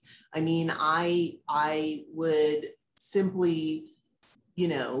counts, I mean, I would simply,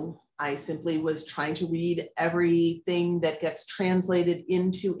 I simply was trying to read everything that gets translated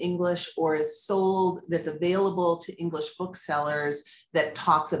into English or is sold, that's available to English booksellers that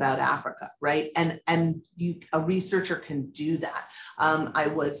talks about Africa, right? And a researcher can do that. I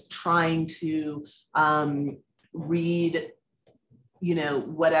was trying to read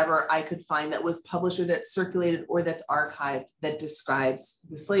whatever I could find that was published or that circulated or that's archived that describes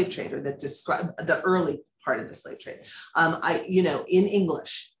the slave trade or that describe the early part of the slave trade. In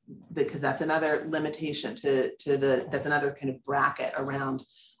English, because that's another limitation that's another kind of bracket around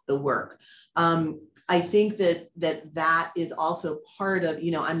the work. I think that is also part of,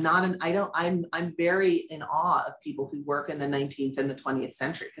 I'm very in awe of people who work in the 19th and the 20th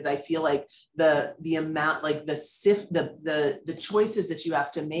century, because I feel like the amount, like the choices that you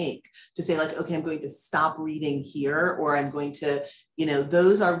have to make to say like, okay, I'm going to stop reading here, or I'm going to,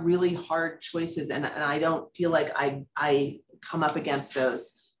 those are really hard choices. And I don't feel like I come up against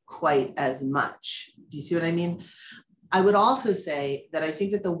those quite as much. Do you see what I mean? I would also say that I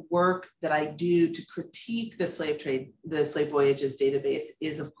think that the work that I do to critique the slave trade, the slave voyages database,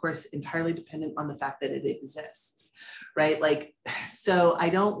 is of course entirely dependent on the fact that it exists, right? Like, so I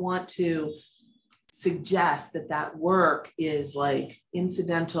don't want to suggest that work is like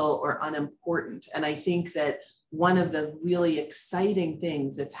incidental or unimportant. And I think that one of the really exciting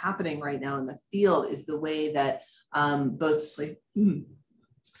things that's happening right now in the field is the way that both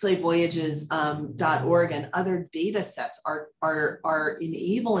slavevoyages.org and other data sets are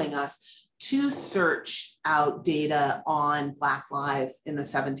enabling us to search out data on Black lives in the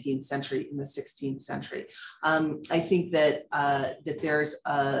 17th century, in the 16th century. I think that there's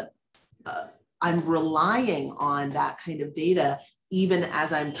I'm relying on that kind of data, even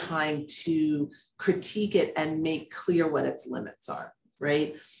as I'm trying to critique it and make clear what its limits are,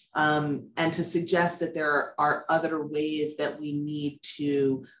 right? And to suggest that there are other ways that we need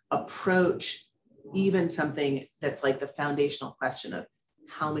to approach even something that's like the foundational question of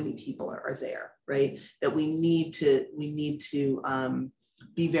how many people are there, right? That we need to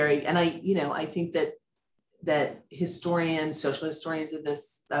be very, and I think that historians, social historians of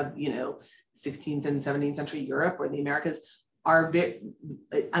this, 16th and 17th century Europe or the Americas are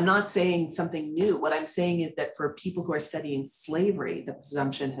I'm not saying something new. What I'm saying is that for people who are studying slavery, the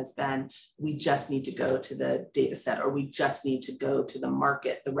presumption has been, we just need to go to the data set, or we just need to go to the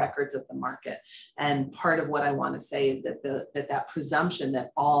market, the records of the market. And part of what I want to say is that that presumption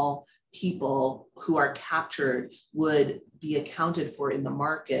that all people who are captured would be accounted for in the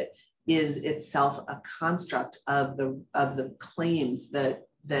market is itself a construct of the claims that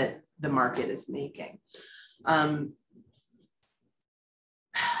the market is making.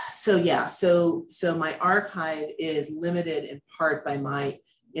 So my archive is limited in part by my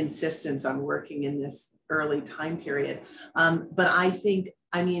insistence on working in this early time period. But I think,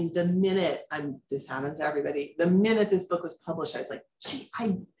 I mean, the minute, this happens to everybody, the minute this book was published, I was like, gee,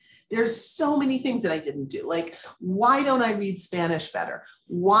 there's so many things that I didn't do. Like, why don't I read Spanish better?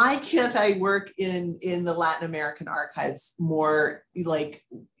 Why can't I work in the Latin American archives more? Like,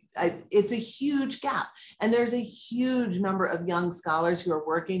 it's a huge gap. And there's a huge number of young scholars who are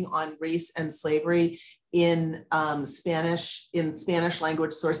working on race and slavery in Spanish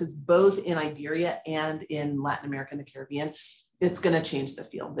language sources, both in Iberia and in Latin America and the Caribbean. It's going to change the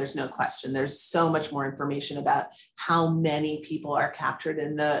field. There's no question. There's so much more information about how many people are captured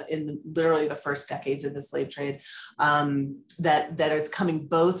in literally the first decades of the slave trade, that is coming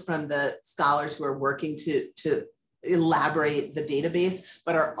both from the scholars who are working to elaborate the database,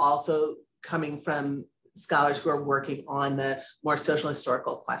 but are also coming from scholars who are working on the more social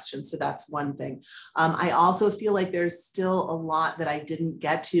historical questions. So that's one thing. I also feel like there's still a lot that I didn't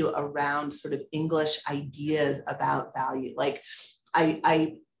get to around sort of English ideas about value. Like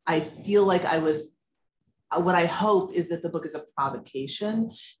I feel like what I hope is that the book is a provocation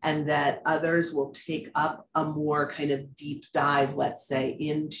and that others will take up a more kind of deep dive, let's say,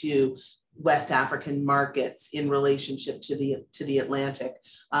 into West African markets in relationship to the Atlantic,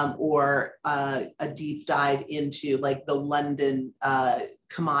 or a deep dive into like the London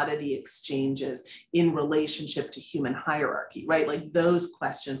commodity exchanges in relationship to human hierarchy, right? Like those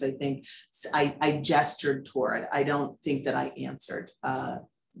questions, I think I gestured toward. I don't think that I answered,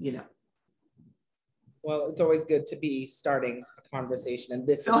 you know. Well, it's always good to be starting a conversation, and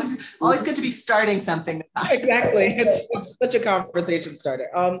this is always good to be starting something. Exactly, it's such a conversation starter.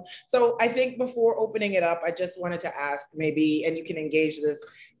 So I think before opening it up, I just wanted to ask maybe, and you can engage this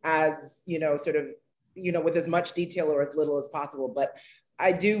as, you know, sort of, you know, with as much detail or as little as possible, but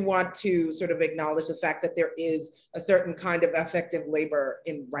I do want to sort of acknowledge the fact that there is a certain kind of effective labor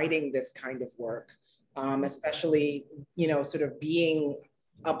in writing this kind of work, especially, you know, sort of being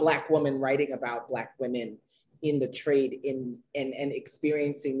a Black woman writing about Black women in the trade and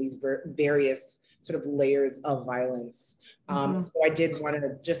experiencing these various sort of layers of violence. So I did want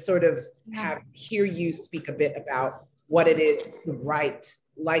to just sort of hear you speak a bit about what it is to write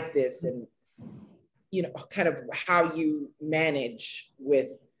like this, and, you know, kind of how you manage with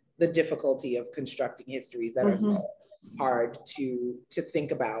the difficulty of constructing histories that are so hard to think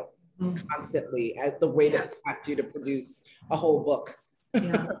about constantly, as the way that you have to produce a whole book.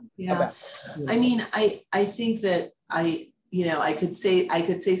 Yeah. I mean, I think that you know, I could say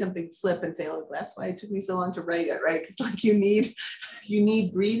something flip and say, oh, that's why it took me so long to write it, right? Because like you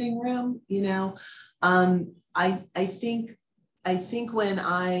need breathing room, you know. I think when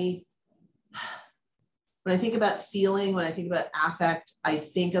I think about feeling, when I think about affect, I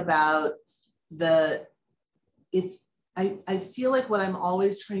think about I feel like what I'm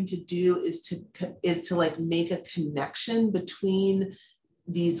always trying to do is to like make a connection between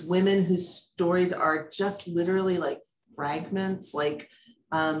these women whose stories are just literally like fragments. Like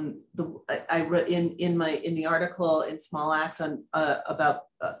I wrote in the article in Small Acts on about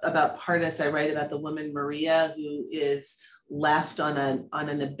Pardis, I write about the woman Maria, who is left on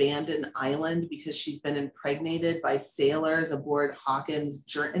an abandoned island because she's been impregnated by sailors aboard Hawkins'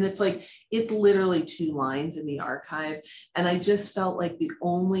 journey. And it's literally 2 lines in the archive. And I just felt like the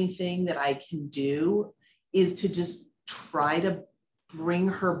only thing that I can do is to just try to bring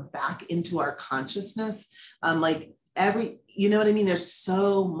her back into our consciousness. You know what I mean? There's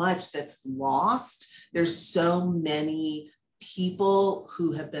so much that's lost. There's so many people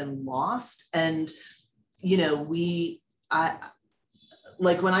who have been lost. And, you know,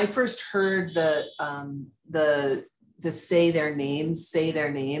 like when I first heard the say their names,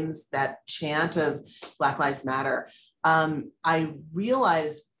 that chant of Black Lives Matter, I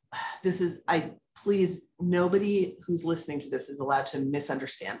realized please, nobody who's listening to this is allowed to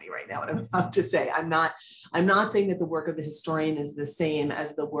misunderstand me right now, what I'm about to say. I'm not saying that the work of the historian is the same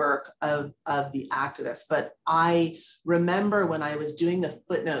as the work of the activist, but I remember when I was doing the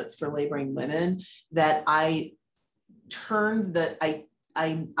footnotes for Laboring Women that I turned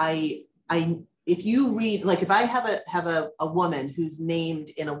if you read, like if I have a woman who's named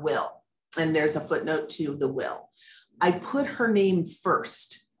in a will and there's a footnote to the will, I put her name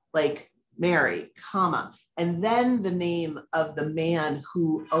first, like Mary, comma, and then the name of the man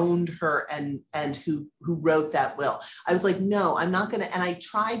who owned her and who wrote that will. I was like, no, I'm not gonna, and I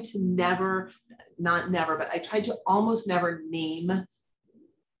tried to I tried to almost never name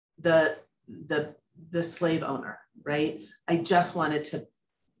the slave owner, right? I just wanted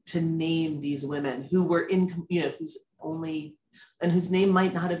to name these women who were whose name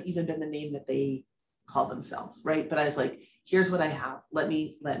might not have even been the name that they call themselves, right? But I was like, here's what I have. Let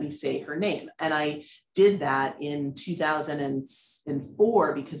me say her name. And I did that in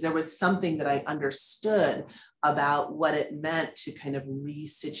 2004 because there was something that I understood about what it meant to kind of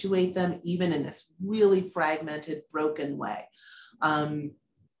resituate them, even in this really fragmented, broken way. I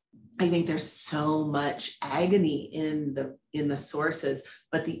think there's so much agony in the sources,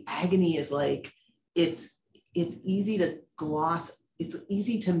 but the agony is like, it's easy to gloss, it's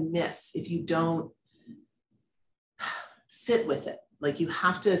easy to miss if you don't sit with it. Like you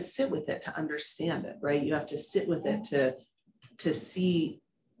have to sit with it to understand it, right? You have to sit with it to see,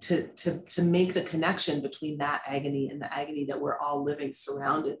 to make the connection between that agony and the agony that we're all living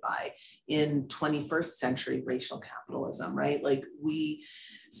surrounded by in 21st century racial capitalism, right? Like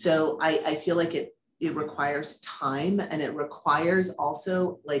so I feel like it requires time, and it requires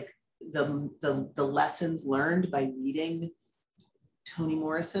also like the lessons learned by reading Toni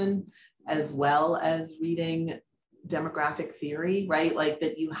Morrison, as well as reading demographic theory, right? Like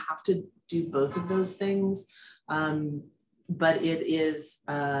that you have to do both of those things. But it is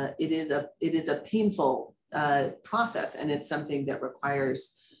a painful process, and it's something that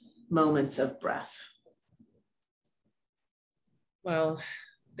requires moments of breath. Well,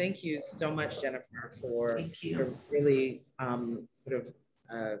 thank you so much, Jennifer, for really sort of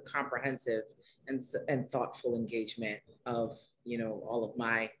comprehensive and thoughtful engagement of, you know, all of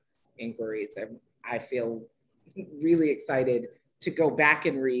my inquiries. I feel really excited to go back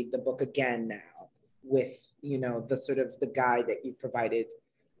and read the book again now with, you know, the sort of the guide that you provided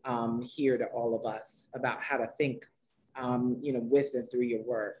here to all of us about how to think, you know, with and through your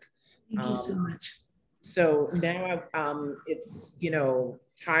work. Thank you so much. So now it's, you know,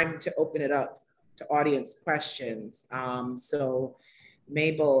 time to open it up to audience questions. So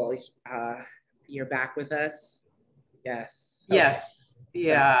Mabel, you're back with us? Yes. Okay. Yes.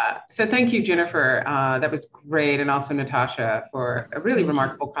 Yeah. So thank you, Jennifer. That was great. And also Natasha for a really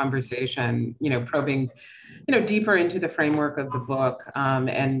remarkable conversation, you know, probing, you know, deeper into the framework of the book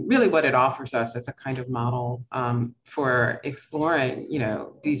and really what it offers us as a kind of model for exploring, you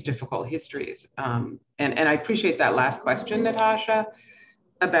know, these difficult histories. And I appreciate that last question, Natasha,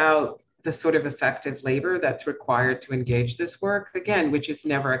 about the sort of effective labor that's required to engage this work, again, which is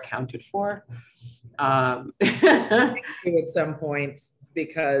never accounted for. At some point,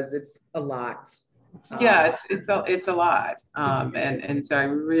 because it's a lot. Yeah, it's a lot. And so I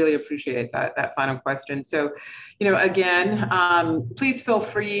really appreciate that final question. So, you know, again, please feel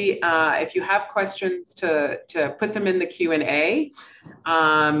free if you have questions to put them in the Q&A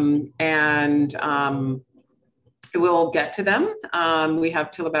we'll get to them. We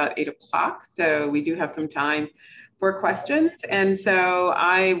have till about 8 o'clock, so we do have some time for questions. And so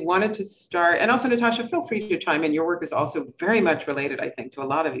I wanted to start, and also Natasha, feel free to chime in. Your work is also very much related, I think, to a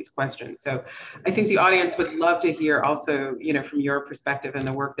lot of these questions. So I think the audience would love to hear also, you know, from your perspective and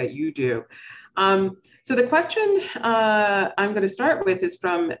the work that you do. So the question I'm going to start with is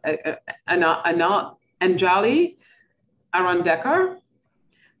from Anjali Arandekar.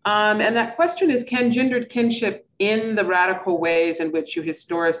 And that question is, can gendered kinship in the radical ways in which you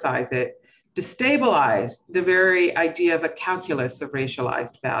historicize it destabilize the very idea of a calculus of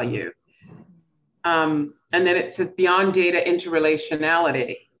racialized value? And then it says beyond data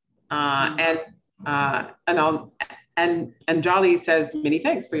interrelationality. And Jolly says, many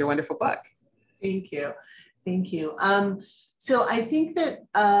thanks for your wonderful book. Thank you. Thank you. So I think that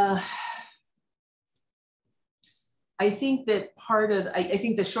I think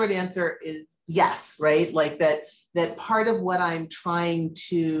the short answer is yes, right? Like that part of what I'm trying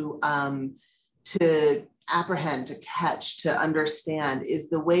to apprehend, to catch, to understand is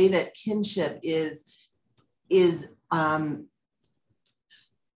the way that kinship is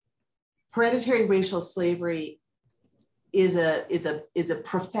hereditary racial slavery is a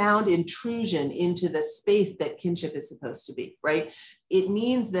profound intrusion into the space that kinship is supposed to be, right? It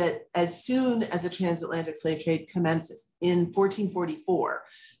means that as soon as the transatlantic slave trade commences in 1444,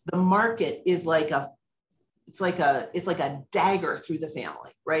 the market is like a dagger through the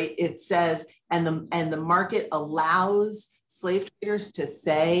family, right? It says, and the market allows slave traders to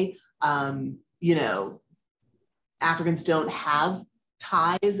say, you know, Africans don't have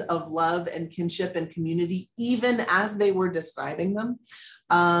ties of love and kinship and community, even as they were describing them.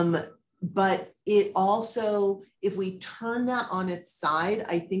 But it also, if we turn that on its side,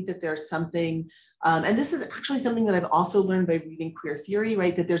 I think that there's something, and this is actually something that I've also learned by reading queer theory,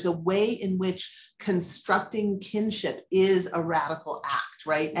 right? That there's a way in which constructing kinship is a radical act,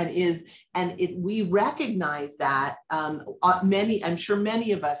 right? We recognize that I'm sure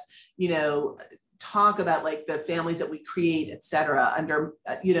many of us, you know, talk about like the families that we create, et cetera, under,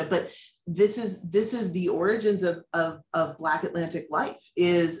 you know, but this is the origins of Black Atlantic life,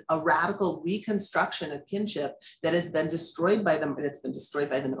 is a radical reconstruction of kinship that has been destroyed by them. That's been destroyed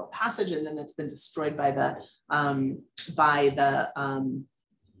by the Middle Passage, and then it's been destroyed by the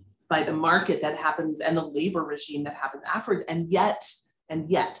market that happens and the labor regime that happens afterwards. And yet,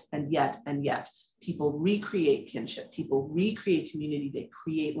 people recreate kinship, people recreate community, they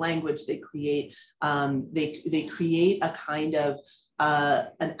create language, they create they create a kind of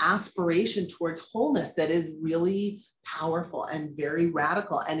an aspiration towards wholeness that is really powerful and very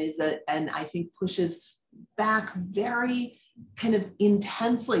radical, and and I think pushes back very kind of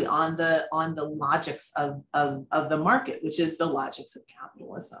intensely on the logics of the market, which is the logics of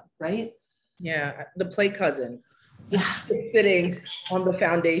capitalism, right? Yeah, the play cousin. Yeah. Sitting on the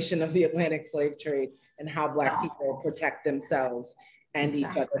foundation of the Atlantic slave trade and how Black people protect themselves and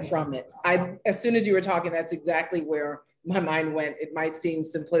each other from it. As soon as you were talking, that's exactly where my mind went. It might seem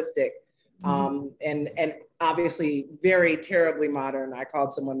simplistic, and obviously very terribly modern. I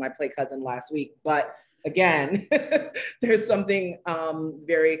called someone my play cousin last week, but again, there's something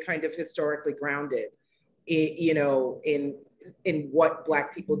very kind of historically grounded, you know, in what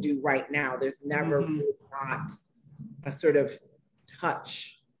Black people do right now. There's never really not a sort of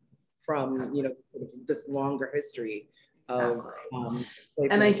touch from, you know, this longer history of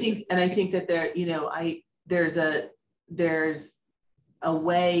and I think that there, you know, there's a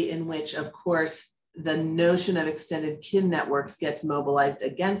way in which, of course, the notion of extended kin networks gets mobilized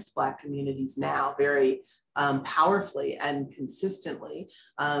against Black communities now very powerfully and consistently.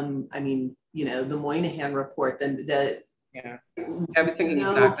 I mean, you know, the Moynihan report, yeah, I was thinking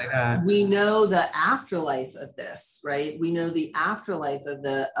exactly that. We know the afterlife of this, right? We know the afterlife of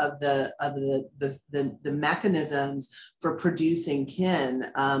the mechanisms for producing kin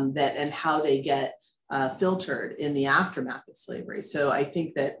and how they get filtered in the aftermath of slavery. So I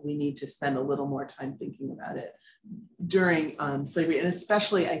think that we need to spend a little more time thinking about it during slavery, and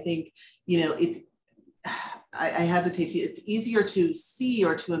especially I think, you know, I hesitate to, it's easier to see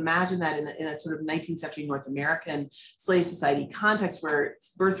or to imagine that in a sort of 19th century North American slave society context where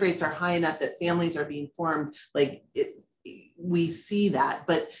birth rates are high enough that families are being formed, like we see that,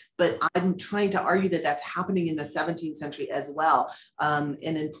 but I'm trying to argue that that's happening in the 17th century as well, and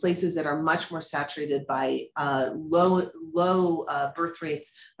in places that are much more saturated by low birth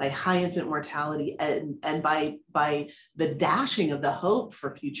rates, by high infant mortality, and by the dashing of the hope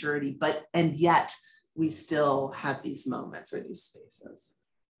for futurity, and yet we still have these moments or these spaces.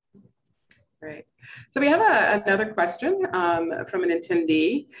 Great. So we have another question from an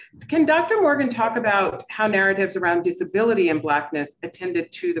attendee. Can Dr. Morgan talk about how narratives around disability and Blackness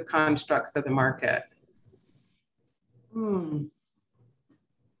attended to the constructs of the market?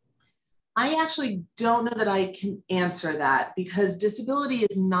 I actually don't know that I can answer that, because disability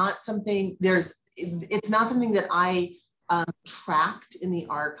is not something, it's not something that I tracked in the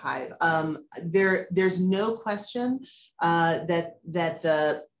archive. There's no question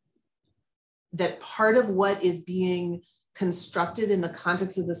that part of what is being constructed in the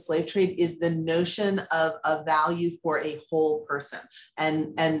context of the slave trade is the notion of a value for a whole person.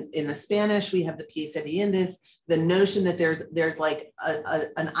 And in the Spanish, we have the pieza de indies, the notion that there's like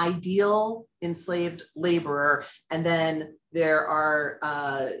an ideal enslaved laborer, and then there are,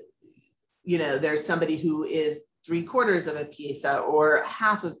 you know, there's somebody who is 3/4 of a pieza or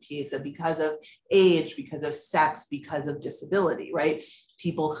half of pieza because of age, because of sex, because of disability, right?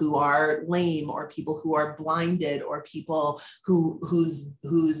 People who are lame, or people who are blinded, or people whose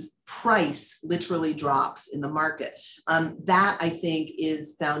price literally drops in the market. That I think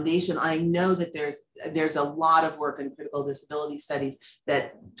is foundation. I know that there's a lot of work in critical disability studies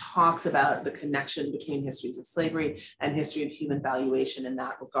that talks about the connection between histories of slavery and history of human valuation in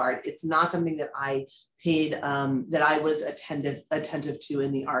that regard. It's not something that I that I was attentive to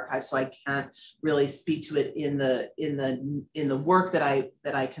in the archive, so I can't really speak to it in the work that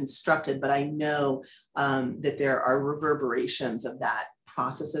I constructed. But I know that there are reverberations of that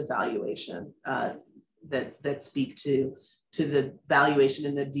process of valuation that speak to the valuation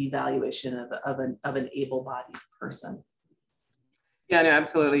and the devaluation of an able-bodied person. Yeah, no,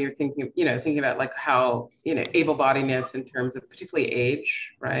 absolutely. You're thinking about like how, you know, able-bodiedness in terms of particularly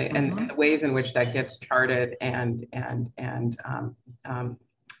age, right? And the ways in which that gets charted and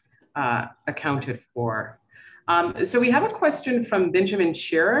accounted for. So we have a question from Benjamin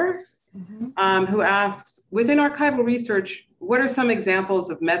Shearer, who asks, within archival research, what are some examples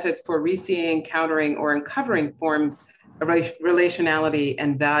of methods for reseeing, countering, or uncovering forms of relationality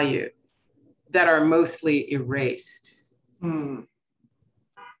and value that are mostly erased?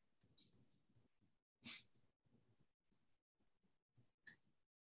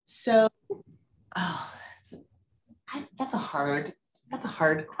 So, that's a hard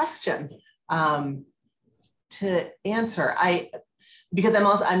question to answer. Because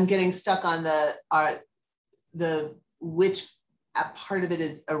I'm getting stuck on the which part of it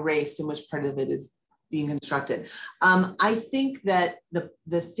is erased and which part of it is being constructed. I think that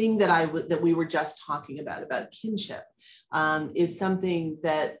the thing that we were just talking about kinship, is something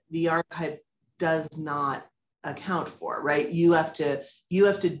that the archive does not account for, right? You have to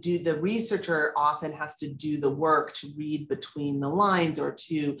do, the researcher often has to do the work to read between the lines or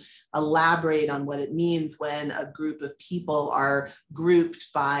to elaborate on what it means when a group of people are grouped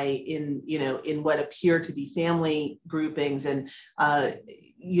in what appear to be family groupings. And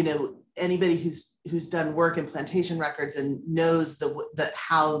anybody who's done work in plantation records and knows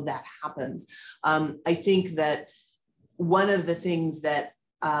how that happens. I think that one of the things that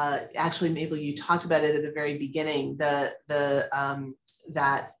actually, Mabel, you talked about it at the very beginning,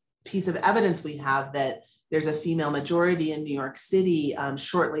 that piece of evidence we have that there's a female majority in New York City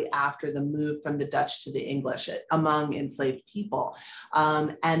shortly after the move from the Dutch to the English among enslaved people.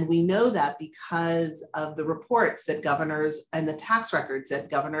 And we know that because of the reports that governors and the tax records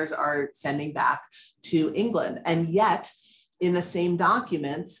that governors are sending back to England. And yet, in the same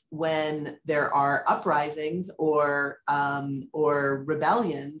documents, when there are uprisings or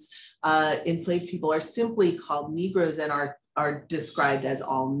rebellions, enslaved people are simply called Negroes and are described as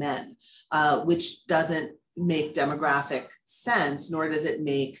all men, which doesn't make demographic sense, nor does it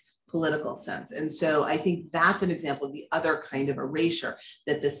make political sense. And so I think that's an example of the other kind of erasure,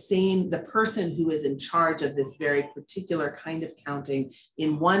 that the person who is in charge of this very particular kind of counting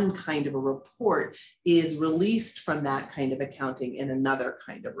in one kind of a report is released from that kind of accounting in another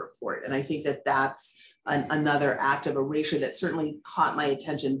kind of report. And I think that that's another act of erasure that certainly caught my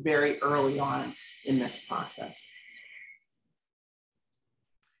attention very early on in this process.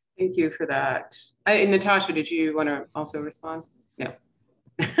 Thank you for that. Natasha, did you want to also respond? Yeah.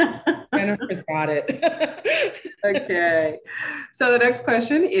 Jennifer's got it. Okay. So the next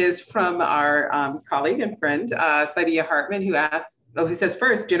question is from our colleague and friend, Saidiya Hartman, who says,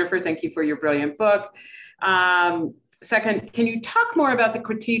 first, Jennifer, thank you for your brilliant book. Second, can you talk more about the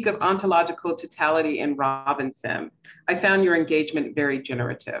critique of ontological totality in Robinson? I found your engagement very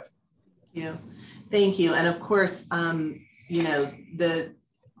generative. Thank you. And of course,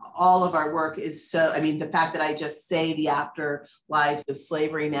 all of our work is the fact that I just say the afterlives of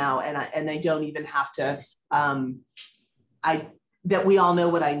slavery now, and I don't even have to, that we all know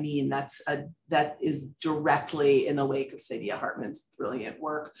what I mean. That is directly in the wake of Saidiya Hartman's brilliant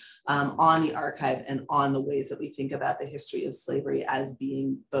work on the archive and on the ways that we think about the history of slavery as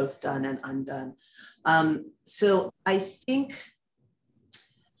being both done and undone. So I think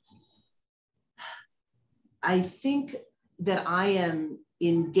that I am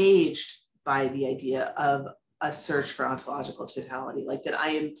engaged by the idea of a search for ontological totality, like that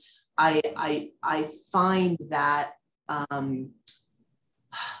I find that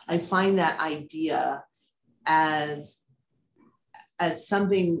idea as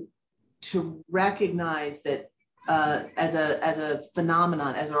something to recognize that as a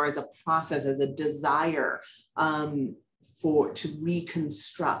phenomenon, as a process, as a desire to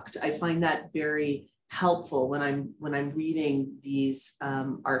reconstruct. I find that very helpful when I'm reading these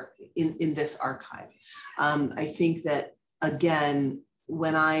in this archive. I think that, again,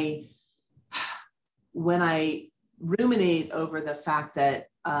 when I ruminate over the fact that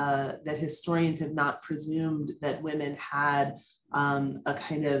that historians have not presumed that women had a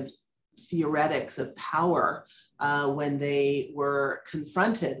kind of theoretics of power when they were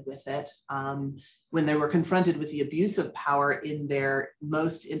confronted with it, when they were confronted with the abuse of power in their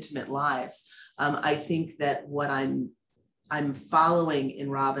most intimate lives. I think that what I'm following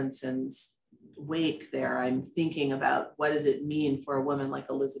in Robinson's wake there, I'm thinking about what does it mean for a woman like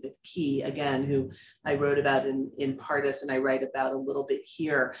Elizabeth Key, again, who I wrote about in Partis and I write about a little bit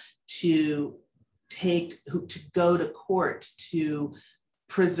here, to go to court to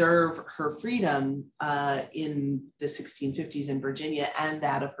preserve her freedom in the 1650s in Virginia and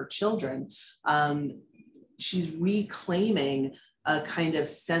that of her children. She's reclaiming a kind of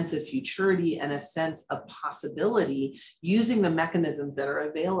sense of futurity and a sense of possibility using the mechanisms that are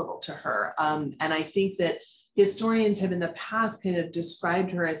available to her. And I think that historians have in the past kind of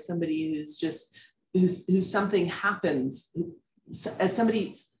described her as somebody who something happens, as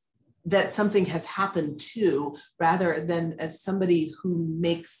somebody that something has happened to, rather than as somebody who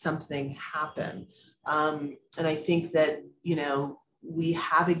makes something happen. And I think that, we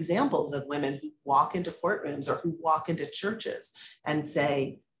have examples of women who walk into courtrooms or who walk into churches and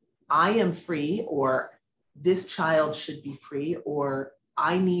say, I am free, or this child should be free, or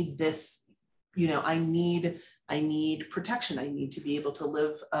I need this, you know, I need protection. I need to be able to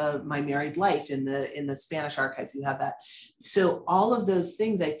live my married life. In the Spanish archives, you have that. So all of those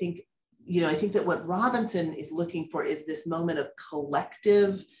things, I think, you know, I think that what Robinson is looking for is this moment of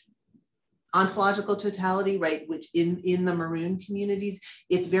collective ontological totality, right? Which in the Maroon communities,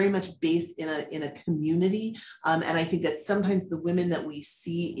 it's very much based in a community. And I think that sometimes the women that we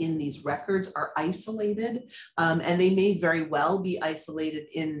see in these records are isolated, and they may very well be isolated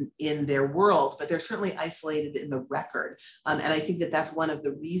in their world, but they're certainly isolated in the record. And I think that that's one of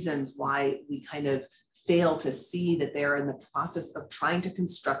the reasons why we kind of fail to see that they're in the process of trying to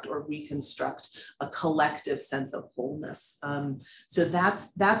construct or reconstruct a collective sense of wholeness. So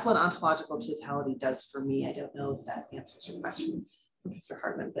that's what ontological totality does for me. I don't know if that answers your question, Professor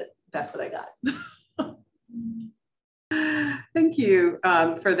Hartman, but that's what I got. Thank you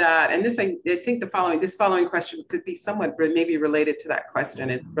for that. And this, I think this following question could be somewhat maybe related to that question.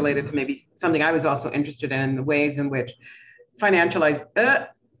 It's related to maybe something I was also interested in the ways in which financialized,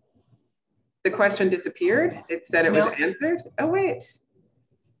 the question disappeared. It said it was answered. Oh, wait.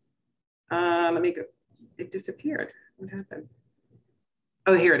 Let me go. It disappeared. What happened?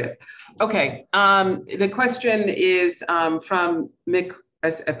 Oh, here it is. Okay. The question is from Mick.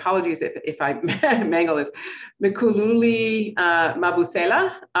 Apologies if I mangle this. Mikululi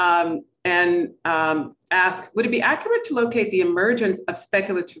Mabusela, and ask, would it be accurate to locate the emergence of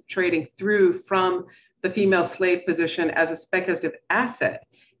speculative trading from the female slave position as a speculative asset,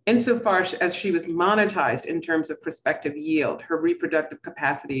 insofar as she was monetized in terms of prospective yield, her reproductive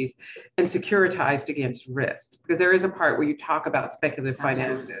capacities, and securitized against risk? Because there is a part where you talk about speculative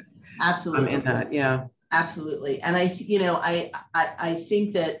finances. Absolutely. In that, yeah. Absolutely. And I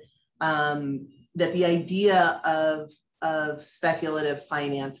think that that the idea of speculative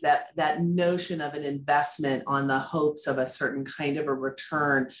finance, that notion of an investment on the hopes of a certain kind of a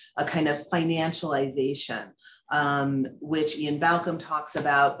return, a kind of financialization, which Ian Balcom talks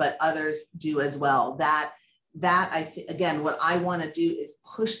about, but others do as well. That I think, again, what I want to do is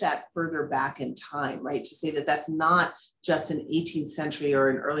push that further back in time, right? To say that that's not just an 18th century or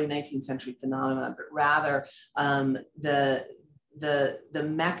an early 19th century phenomenon, but rather the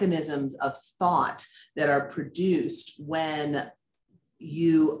mechanisms of thought that are produced when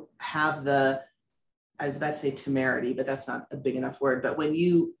you have I was about to say temerity, but that's not a big enough word, but when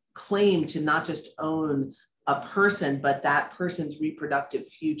you claim to not just own a person, but that person's reproductive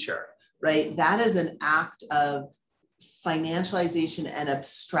future, right? That is an act of financialization and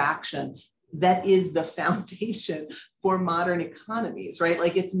abstraction that is the foundation for modern economies, right?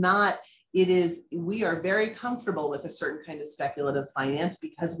 Like we are very comfortable with a certain kind of speculative finance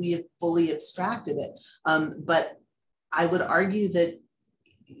because we have fully abstracted it. But I would argue that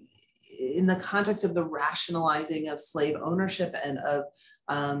in the context of the rationalizing of slave ownership and of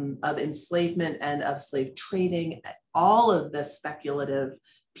enslavement and of slave trading, all of the speculative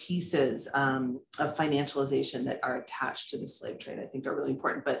pieces of financialization that are attached to the slave trade, I think, are really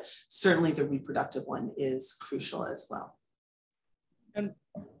important, but certainly the reproductive one is crucial as well. And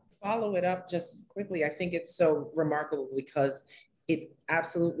follow it up just quickly. I think it's so remarkable because it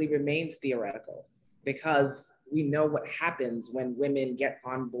absolutely remains theoretical, because we know what happens when women get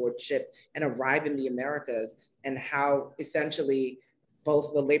on board ship and arrive in the Americas, and how essentially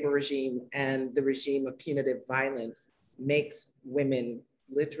both the labor regime and the regime of punitive violence makes women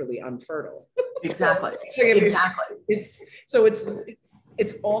literally unfertile. Exactly. Exactly.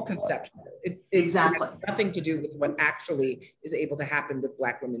 It's all conceptual. Exactly. It has nothing to do with what actually is able to happen with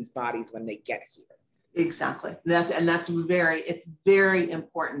Black women's bodies when they get here. Exactly. It's very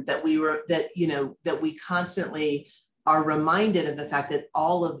important that we constantly are reminded of the fact that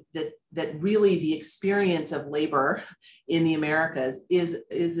that really the experience of labor in the Americas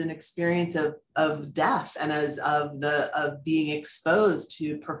is an experience of death and of being exposed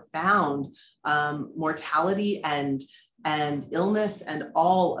to profound mortality and illness and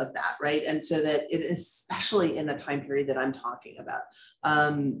all of that, right? And so that it, especially in the time period that I'm talking about,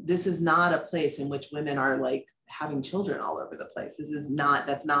 this is not a place in which women are like having children all over the place.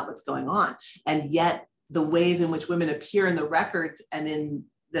 That's not what's going on. And yet the ways in which women appear in the records and in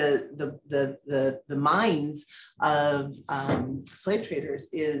the minds of slave traders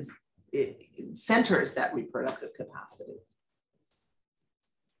it centers that reproductive capacity.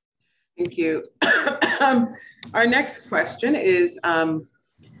 Thank you. Our next question is from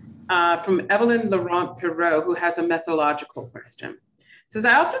Evelyn Laurent-Perot, who has a methodological question. It says,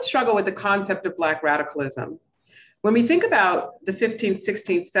 I often struggle with the concept of Black radicalism. When we think about the 15th,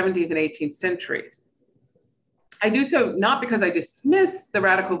 16th, 17th, and 18th centuries, I do so not because I dismiss the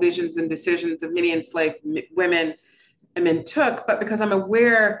radical visions and decisions of many enslaved women and men took, but because I'm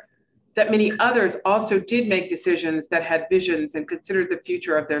aware that many others also did make decisions that had visions and considered the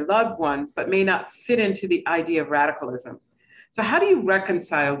future of their loved ones, but may not fit into the idea of radicalism. So how do you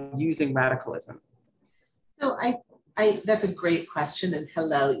reconcile using radicalism? So that's a great question, and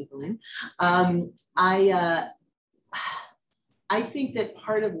hello, Evelyn. I think that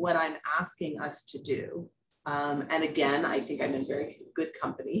part of what I'm asking us to do, and again, I think I'm in very good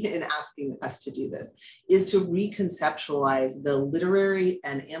company in asking us to do this, is to reconceptualize the literary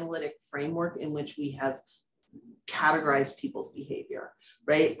and analytic framework in which we have categorized people's behavior,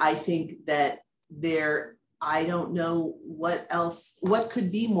 right? I think that I don't know what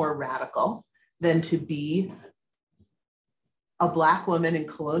could be more radical than to be a Black woman in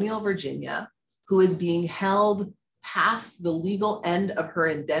colonial Virginia who is being held past the legal end of her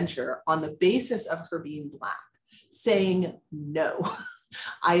indenture on the basis of her being Black, saying, no,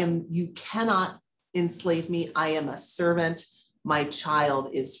 you cannot enslave me. I am a servant. My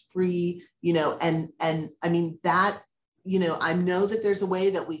child is free, and I mean that, I know that there's a way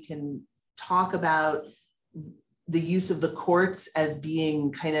that we can talk about the use of the courts as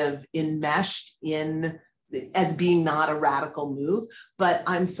being kind of enmeshed as being not a radical move, but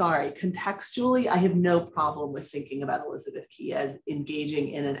I'm sorry, contextually, I have no problem with thinking about Elizabeth Key as engaging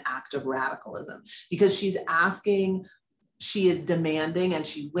in an act of radicalism, because she is demanding, and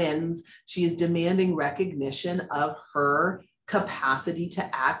she wins, she is demanding recognition of her capacity to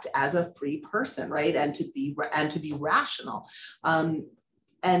act as a free person, right? And to be rational.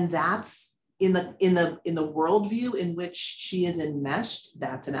 And that's, in the worldview in which she is enmeshed,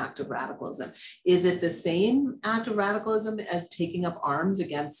 that's an act of radicalism. Is it the same act of radicalism as taking up arms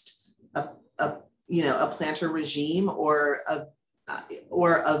against a planter regime, or of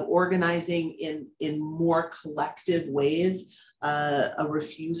organizing in more collective ways a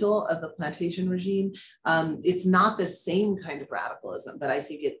refusal of the plantation regime? It's not the same kind of radicalism, but I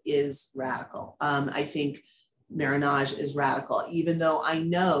think it is radical. I think marriage is radical, even though I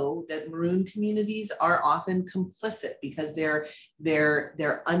know that Maroon communities are often complicit because they're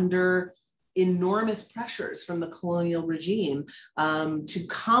under enormous pressures from the colonial regime to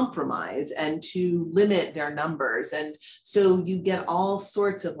compromise and to limit their numbers. And so you get all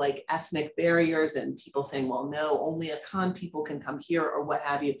sorts of like ethnic barriers and people saying, well, no, only Akan people can come here or what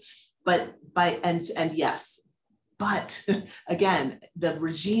have you. But yes, but again, the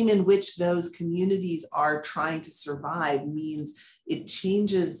regime in which those communities are trying to survive means it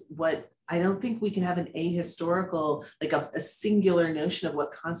changes what, I don't think we can have an ahistorical, like a singular notion of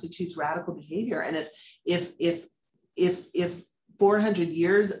what constitutes radical behavior. And if 400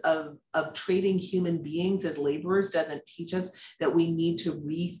 years of trading human beings as laborers doesn't teach us that we need to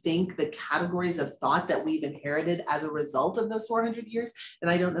rethink the categories of thought that we've inherited as a result of those 400 years, then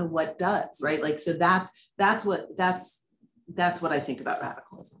I don't know what does, right? Like, so that's what I think about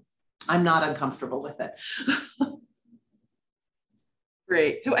radicalism. I'm not uncomfortable with it.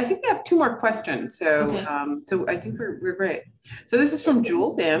 Great. So I think we have two more questions. So, okay. So I think we're great. So this is from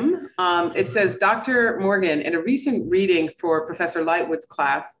Jules M. It says, Dr. Morgan, in a recent reading for Professor Lightfoot's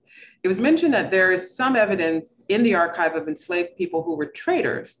class, it was mentioned that there is some evidence in the archive of enslaved people who were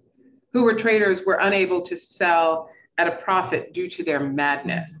traders were unable to sell at a profit due to their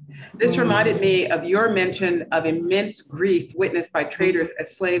madness. This reminded me of your mention of immense grief witnessed by traders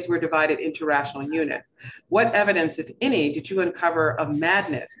as slaves were divided into rational units. What evidence, if any, did you uncover of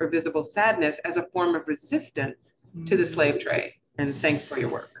madness or visible sadness as a form of resistance to the slave trade? And thanks for your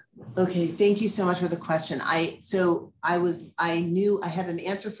work. Okay, thank you so much for the question. I knew I had an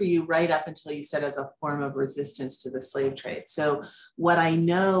answer for you right up until you said as a form of resistance to the slave trade. So what I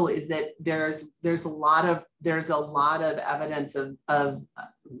know is that there's a lot of evidence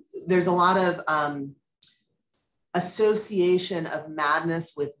there's a lot of association of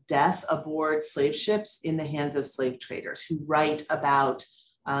madness with death aboard slave ships in the hands of slave traders who write about,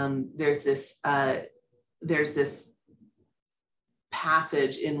 there's this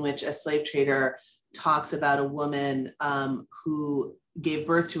passage in which a slave trader talks about a woman who gave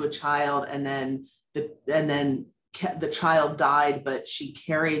birth to a child and then the child died, but she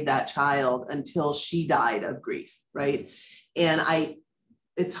carried that child until she died of grief, right? And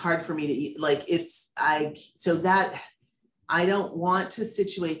it's hard for me to I don't want to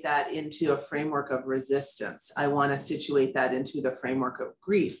situate that into a framework of resistance. I want to situate that into the framework of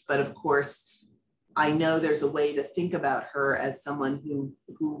grief. But of course, I know there's a way to think about her as someone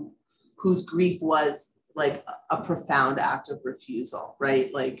whose grief was like a profound act of refusal, right?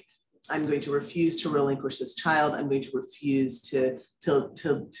 Like, I'm going to refuse to relinquish this child. I'm going to refuse to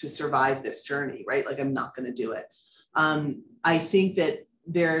survive this journey, right? Like, I'm not going to do it. I think that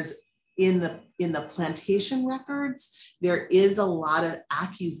there's in in the plantation records, there is a lot of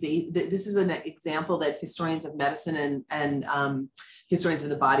accusation. This is an example that historians of medicine and historians of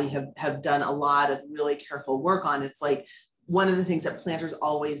the body have done a lot of really careful work on. It's like, one of the things that planters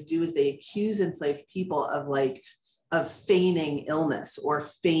always do is they accuse enslaved people of feigning illness or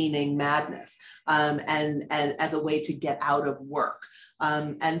feigning madness, and as a way to get out of work.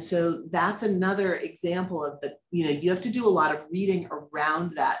 And so that's another example of the, you have to do a lot of reading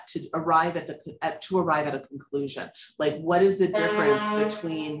around that to arrive at a conclusion. Like, what is the difference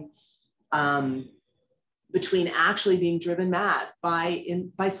between actually being driven mad by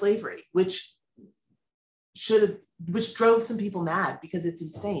slavery, which drove some people mad because it's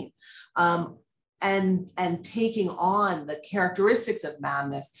insane. And taking on the characteristics of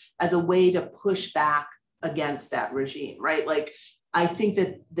madness as a way to push back against that regime, right? Like, I think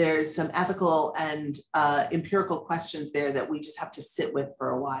that there's some ethical and empirical questions there that we just have to sit with for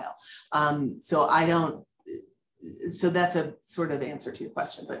a while. So that's a sort of answer to your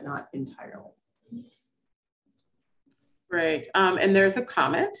question, but not entirely. Great, and there's a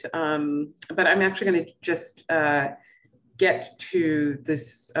comment, but I'm actually going to just get to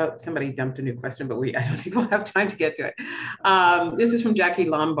this. Oh, somebody dumped a new question, but I don't think we'll have time to get to it. This is from Jackie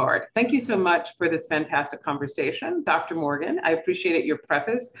Lombard. Thank you so much for this fantastic conversation, Dr. Morgan. I appreciated your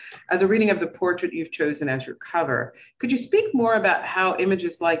preface as a reading of the portrait you've chosen as your cover. Could you speak more about how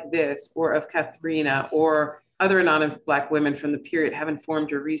images like this, or of Katharina, or other anonymous Black women from the period have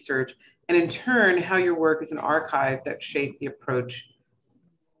informed your research, and in turn, how your work as an archive that shaped the approach,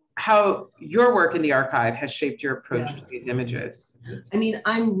 how your work in the archive has shaped your approach to these images? I mean,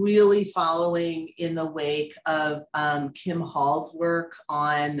 I'm really following in the wake of Kim Hall's work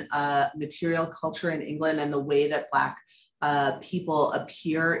on material culture in England and the way that Black people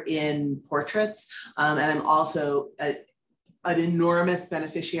appear in portraits. And I'm also an enormous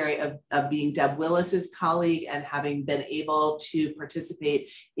beneficiary of being Deb Willis's colleague and having been able to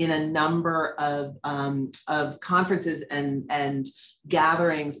participate in a number of conferences and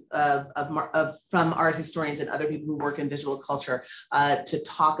gatherings from art historians and other people who work in visual culture to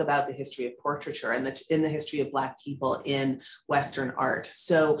talk about the history of portraiture and in the history of Black people in Western art.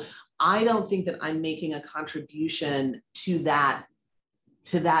 So I don't think that I'm making a contribution to that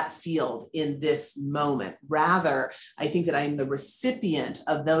field in this moment. Rather, I think that I'm the recipient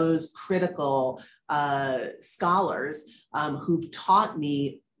of those critical scholars who've taught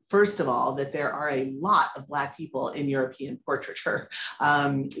me, first of all, that there are a lot of Black people in European portraiture,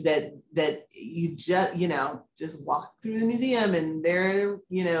 that you just walk through the museum and they're,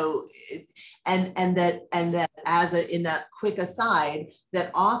 and that in that quick aside, that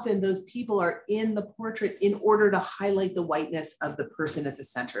often those people are in the portrait in order to highlight the whiteness of the person at the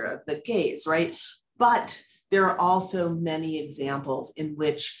center of the gaze, right? But there are also many examples in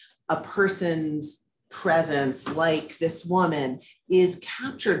which a person's presence, like this woman, is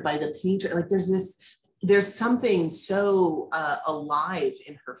captured by the painter. Like there's something so alive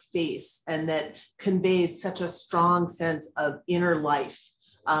in her face, and that conveys such a strong sense of inner life.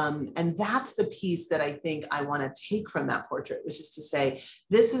 And that's the piece that I think I want to take from that portrait, which is to say,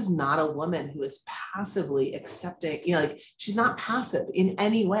 this is not a woman who is passively accepting, she's not passive in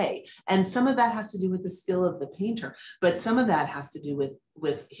any way. And some of that has to do with the skill of the painter, but some of that has to do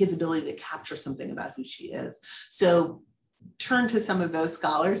with his ability to capture something about who she is. So turn to some of those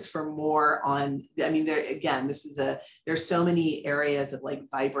scholars for more on, there's so many areas of like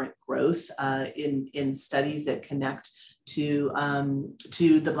vibrant growth in studies that connect to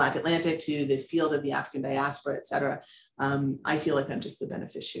the Black Atlantic, to the field of the African diaspora, et cetera. I feel like I'm just the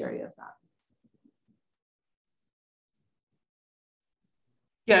beneficiary of that.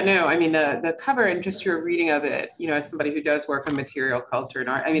 Yeah, no, I mean, the cover and just your reading of it, as somebody who does work on material culture and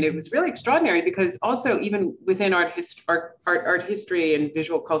art, I mean, it was really extraordinary, because also even within art history and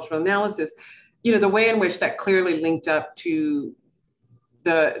visual cultural analysis, the way in which that clearly linked up to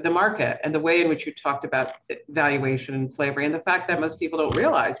the market, and the way in which you talked about valuation and slavery, and the fact that most people don't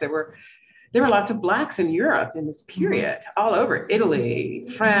realize there were lots of Blacks in Europe in this period, all over Italy,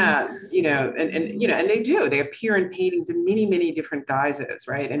 France, and they appear in paintings in many, many different guises,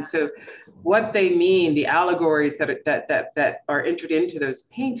 right? And so what they mean, the allegories that are entered into those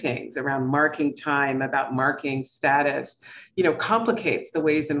paintings around marking time, about marking status, complicates the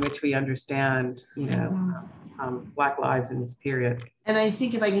ways in which we understand, Black lives in this period. And I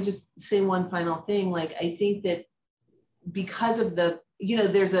think if I could just say one final thing, like, I think that because of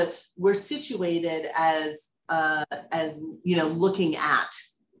we're situated as looking at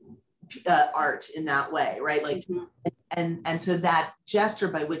art in that way, right? Like, and so that gesture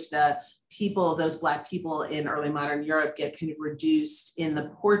by which the people, those Black people in early modern Europe get kind of reduced in the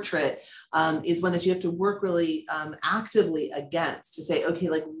portrait is one that you have to work really actively against, to say, okay,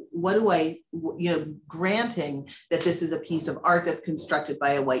 like, what do I, granting that this is a piece of art that's constructed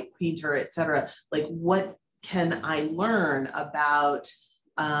by a white painter, et cetera, like, what can I learn about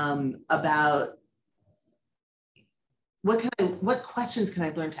what questions can I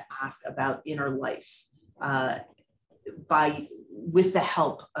learn to ask about inner life with the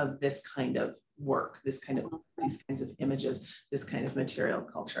help of this kind of work, these kinds of images, this kind of material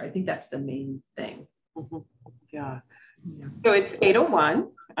culture. I think that's the main thing. Mm-hmm. Yeah. So it's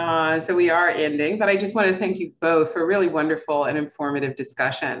 8:01, so we are ending, but I just want to thank you both for a really wonderful and informative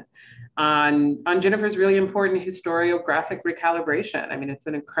discussion on Jennifer's really important historiographic recalibration. I mean, it's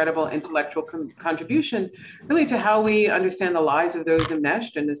an incredible intellectual contribution really to how we understand the lives of those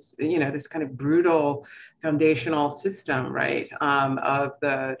enmeshed in this, this kind of brutal foundational system, right, of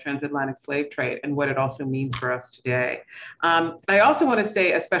the transatlantic slave trade and what it also means for us today. I also want to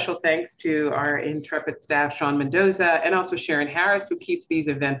say a special thanks to our intrepid staff, Sean Mendoza, and also Sharon Harris, who keeps these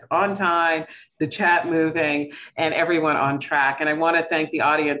events on time, the chat moving, and everyone on track. And I want to thank the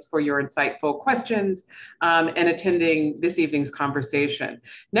audience for your insightful questions and attending this evening's conversation.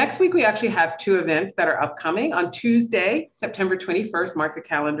 Next week, we actually have 2 events that are upcoming. On Tuesday, September 21st, mark your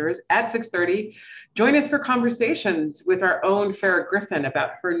calendars, at 6:30, join us for conversations with our own Farah Griffin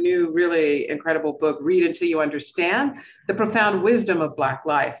about her new, really incredible book, Read Until You Understand, The Profound Wisdom of Black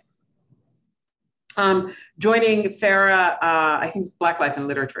Life. Joining Farah, I think it's Black Life and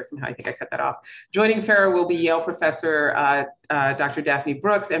Literature, somehow I think I cut that off. Joining Farah will be Yale professor, Dr. Daphne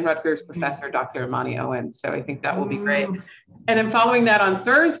Brooks, and Rutgers professor, Dr. Imani Owens. So I think that will be great. And then following that on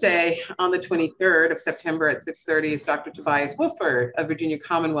Thursday, on the 23rd of September at 6:30 is Dr. Tobias Wolford of Virginia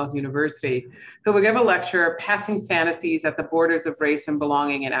Commonwealth University, who will give a lecture, Passing Fantasies at the Borders of Race and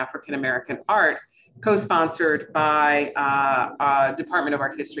Belonging in African-American Art, co-sponsored by Department of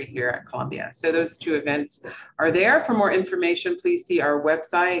Art History here at Columbia. So those 2 events are there. For more information, please see our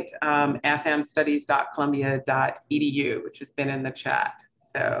website, afamstudies.columbia.edu, which has been in the chat.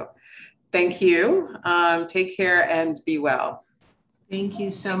 So thank you. Take care and be well. Thank you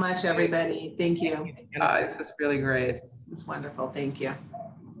so much, everybody. Thank you. This was really great. It's wonderful. Thank you.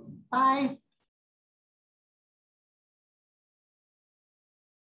 Bye.